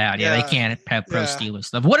cut that out. Yeah, they can't have pro Steelers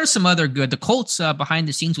stuff. What are some other good? The Colts behind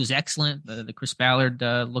the scenes was excellent. The Chris Ballard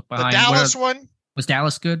look behind. The Dallas one. Was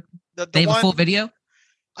Dallas good? They have a full video?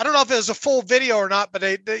 I don't know if it was a full video or not, but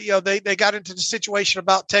they got into the situation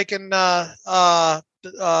about taking the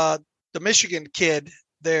Michigan kid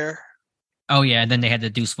there. Oh yeah, and then they had the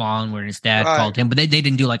Deuce Vaughn where his dad called him, but they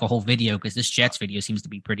didn't do like a whole video because this Jets video seems to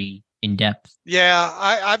be pretty in depth. Yeah,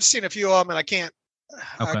 I've seen a few of them, and I can't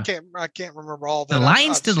remember all that. The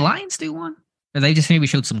Lions did the Lions do one? Or they just maybe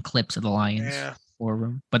showed some clips of the Lions war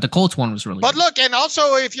room, but the Colts one was really. But good. Look, and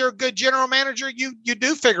also if you're a good general manager, you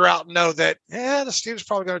do figure out and know that the Steelers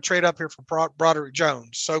probably going to trade up here for Broderick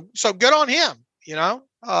Jones. So good on him,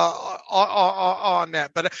 on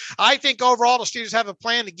that. But I think overall the Steelers have a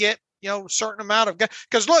plan to get a certain amount of guys.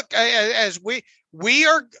 Because look, as we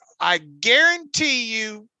are, I guarantee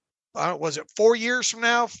you, was it 4 years from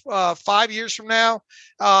now, 5 years from now,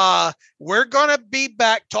 we're going to be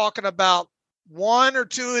back talking about one or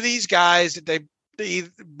two of these guys that they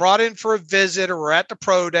brought in for a visit or were at the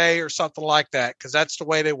pro day or something like that, because that's the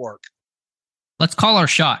way they work. Let's call our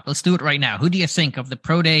shot. Let's do it right now. Who do you think of the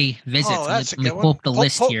pro day visits? Let me pull up the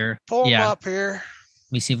list here. Pull them up here.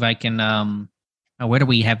 Let me see if I can. Where do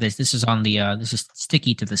we have this? This is on the. This is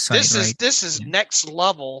sticky to the site. This is next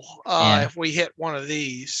level. If we hit one of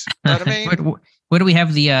these, you know what I mean? where do we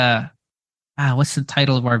have the? What's the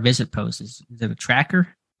title of our visit post? Is it a tracker?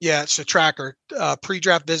 Yeah, it's a tracker.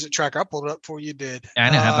 Pre-draft visit tracker. I pulled it up before you did. I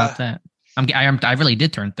know. How about that? I really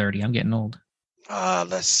did turn 30. I'm getting old.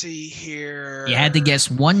 Let's see here. You had to guess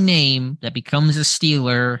one name that becomes a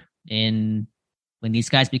Steeler when these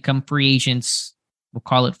guys become free agents. We'll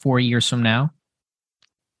call it 4 years from now.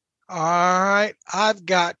 All right. I've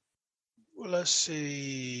got, let's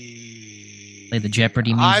see. Play the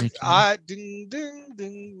Jeopardy music. Ding, ding,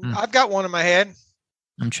 ding. I've got one in my head.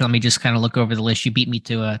 I'm sure. Let me just kind of look over the list. You beat me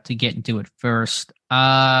to get into it first. All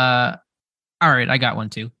right. I got one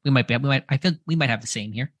too. I think we might have the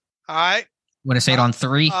same here. All right. Want to say it on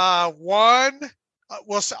three? One.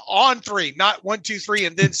 Well, on three, not 1, 2, 3,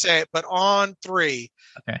 and then say it, but on three.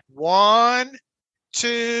 Okay. 1,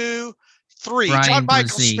 2, 3. Brian John Michael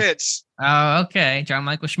Brzee. Schmitz. Oh, okay. John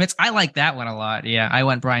Michael Schmitz. I like that one a lot. Yeah, I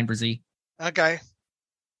went Brian Brzee. Okay.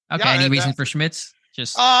 Okay. Any reason for Schmitz? You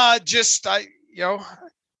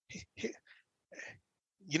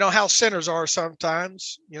know how sinners are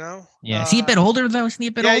sometimes, Yeah. Is he a bit older though? Isn't he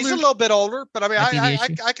a bit older? Yeah, he's a little bit older, but I mean,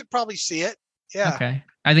 I could probably see it. Yeah. Okay.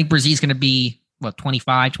 I think Brzee's going to be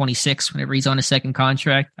 25, 26 whenever he's on his second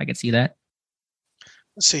contract. I could see that.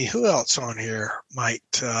 Let's see who else on here might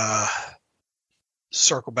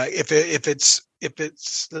circle back. If it's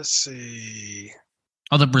let's see.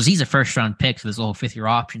 Although Brzzee's a first round pick, so there's a whole 5th-year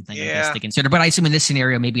option thing I guess to consider. But I assume in this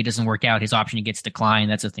scenario, maybe it doesn't work out. His option gets declined.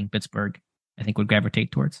 That's a thing Pittsburgh, I think, would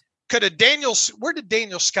gravitate towards. Where did Daniel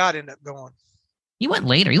Scott end up going? He went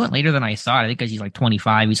later. He went later than I thought. I think because he's like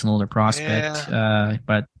 25. He's an older prospect. Yeah.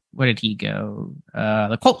 But where did he go?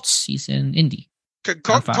 The Colts. He's in Indy. Could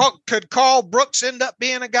Carl Brooks end up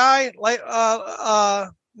being a guy like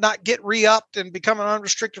not get re-upped and become an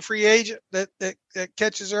unrestricted free agent that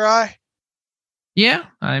catches their eye? Yeah,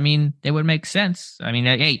 I mean, it would make sense. I mean,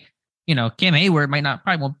 hey, Cam Hayward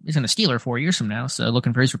isn't a Steeler 4 years from now, so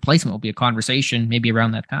looking for his replacement will be a conversation maybe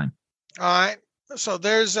around that time. All right. So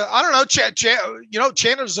there's, I don't know,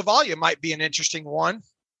 Chandler Zavala might be an interesting one.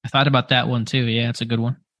 I thought about that one too. Yeah, it's a good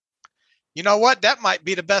one. You know what? That might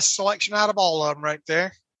be the best selection out of all of them right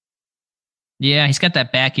there. Yeah, he's got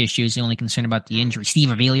that back issue. He's the only concern about the injury.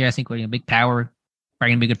 Steve Avila, I think, will be a big power.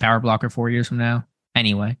 Probably going to be a good power blocker 4 years from now.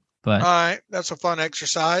 Anyway, but. All right. That's a fun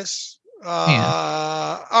exercise. All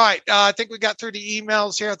right. I think we got through the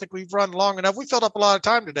emails here. I think we've run long enough. We filled up a lot of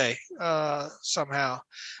time today somehow.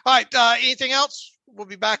 All right. Anything else? We'll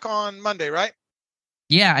be back on Monday, right?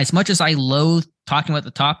 Yeah. As much as I loathe talking about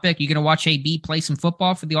the topic, you're going to watch AB play some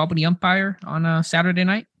football for the Albany Umpire on Saturday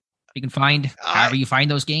night? You can find however you find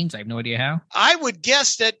those games. I have no idea how. I would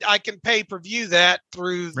guess that I can pay per view that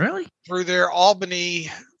through their Albany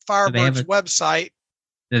Firebirds website.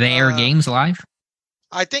 Do they air games live?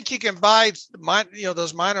 I think you can buy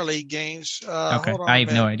those minor league games. Okay, I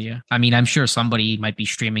have no idea. I mean, I'm sure somebody might be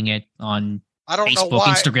streaming it on Facebook,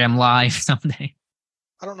 Instagram Live someday.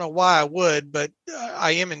 I don't know why I would, but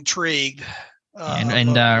I am intrigued.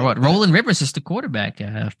 Roland Rivers is the quarterback,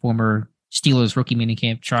 former Steelers rookie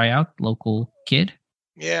minicamp tryout, local kid.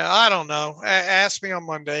 Yeah, I don't know. Ask me on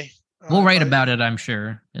Monday. We'll write about it, I'm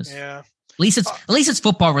sure. Yeah. At least it's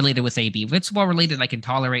football related with AB. If it's football related, I can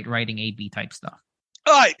tolerate writing AB type stuff.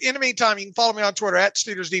 All right. In the meantime, you can follow me on Twitter at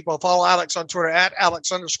Steelers Depot. Follow Alex on Twitter at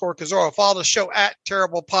Alex_Cazorla. Follow the show at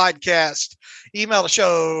Terrible Podcast. Email the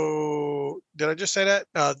show. Did I just say that?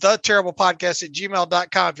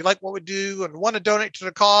 theterriblepodcast@gmail.com. If you like what we do and want to donate to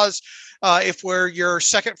the cause, if we're your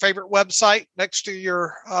second favorite website next to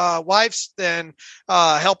your wife's, then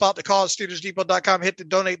help out the cause, SteelersDepot.com. Hit the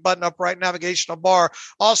donate button up right navigational bar.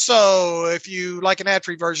 Also, if you like an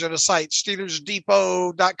ad-free version of the site,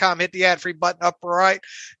 SteelersDepot.com. Hit the ad-free button up right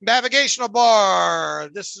navigational bar.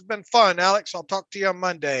 This has been fun, Alex. I'll talk to you on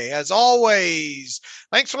Monday. As always,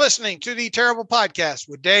 thanks for listening to the Terrible Podcast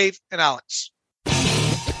with Dave and Alex.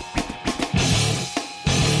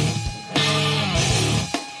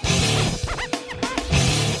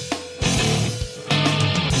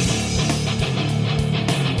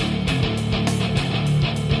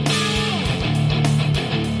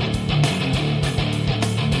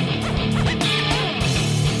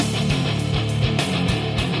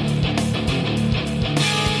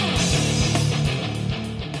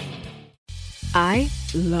 I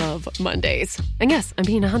love Mondays. And yes, I'm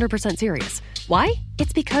being 100% serious. Why?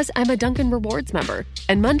 It's because I'm a Dunkin' Rewards member.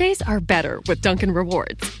 And Mondays are better with Dunkin'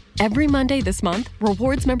 Rewards. Every Monday this month,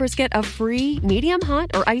 Rewards members get a free medium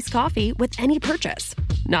hot or iced coffee with any purchase.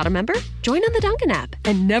 Not a member? Join on the Dunkin' app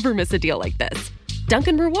and never miss a deal like this.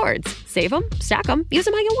 Dunkin' Rewards. Save them, stack them, use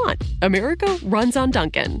them how you want. America runs on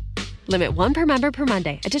Dunkin'. Limit 1 per member per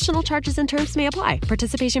Monday. Additional charges and terms may apply.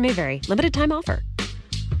 Participation may vary. Limited time offer.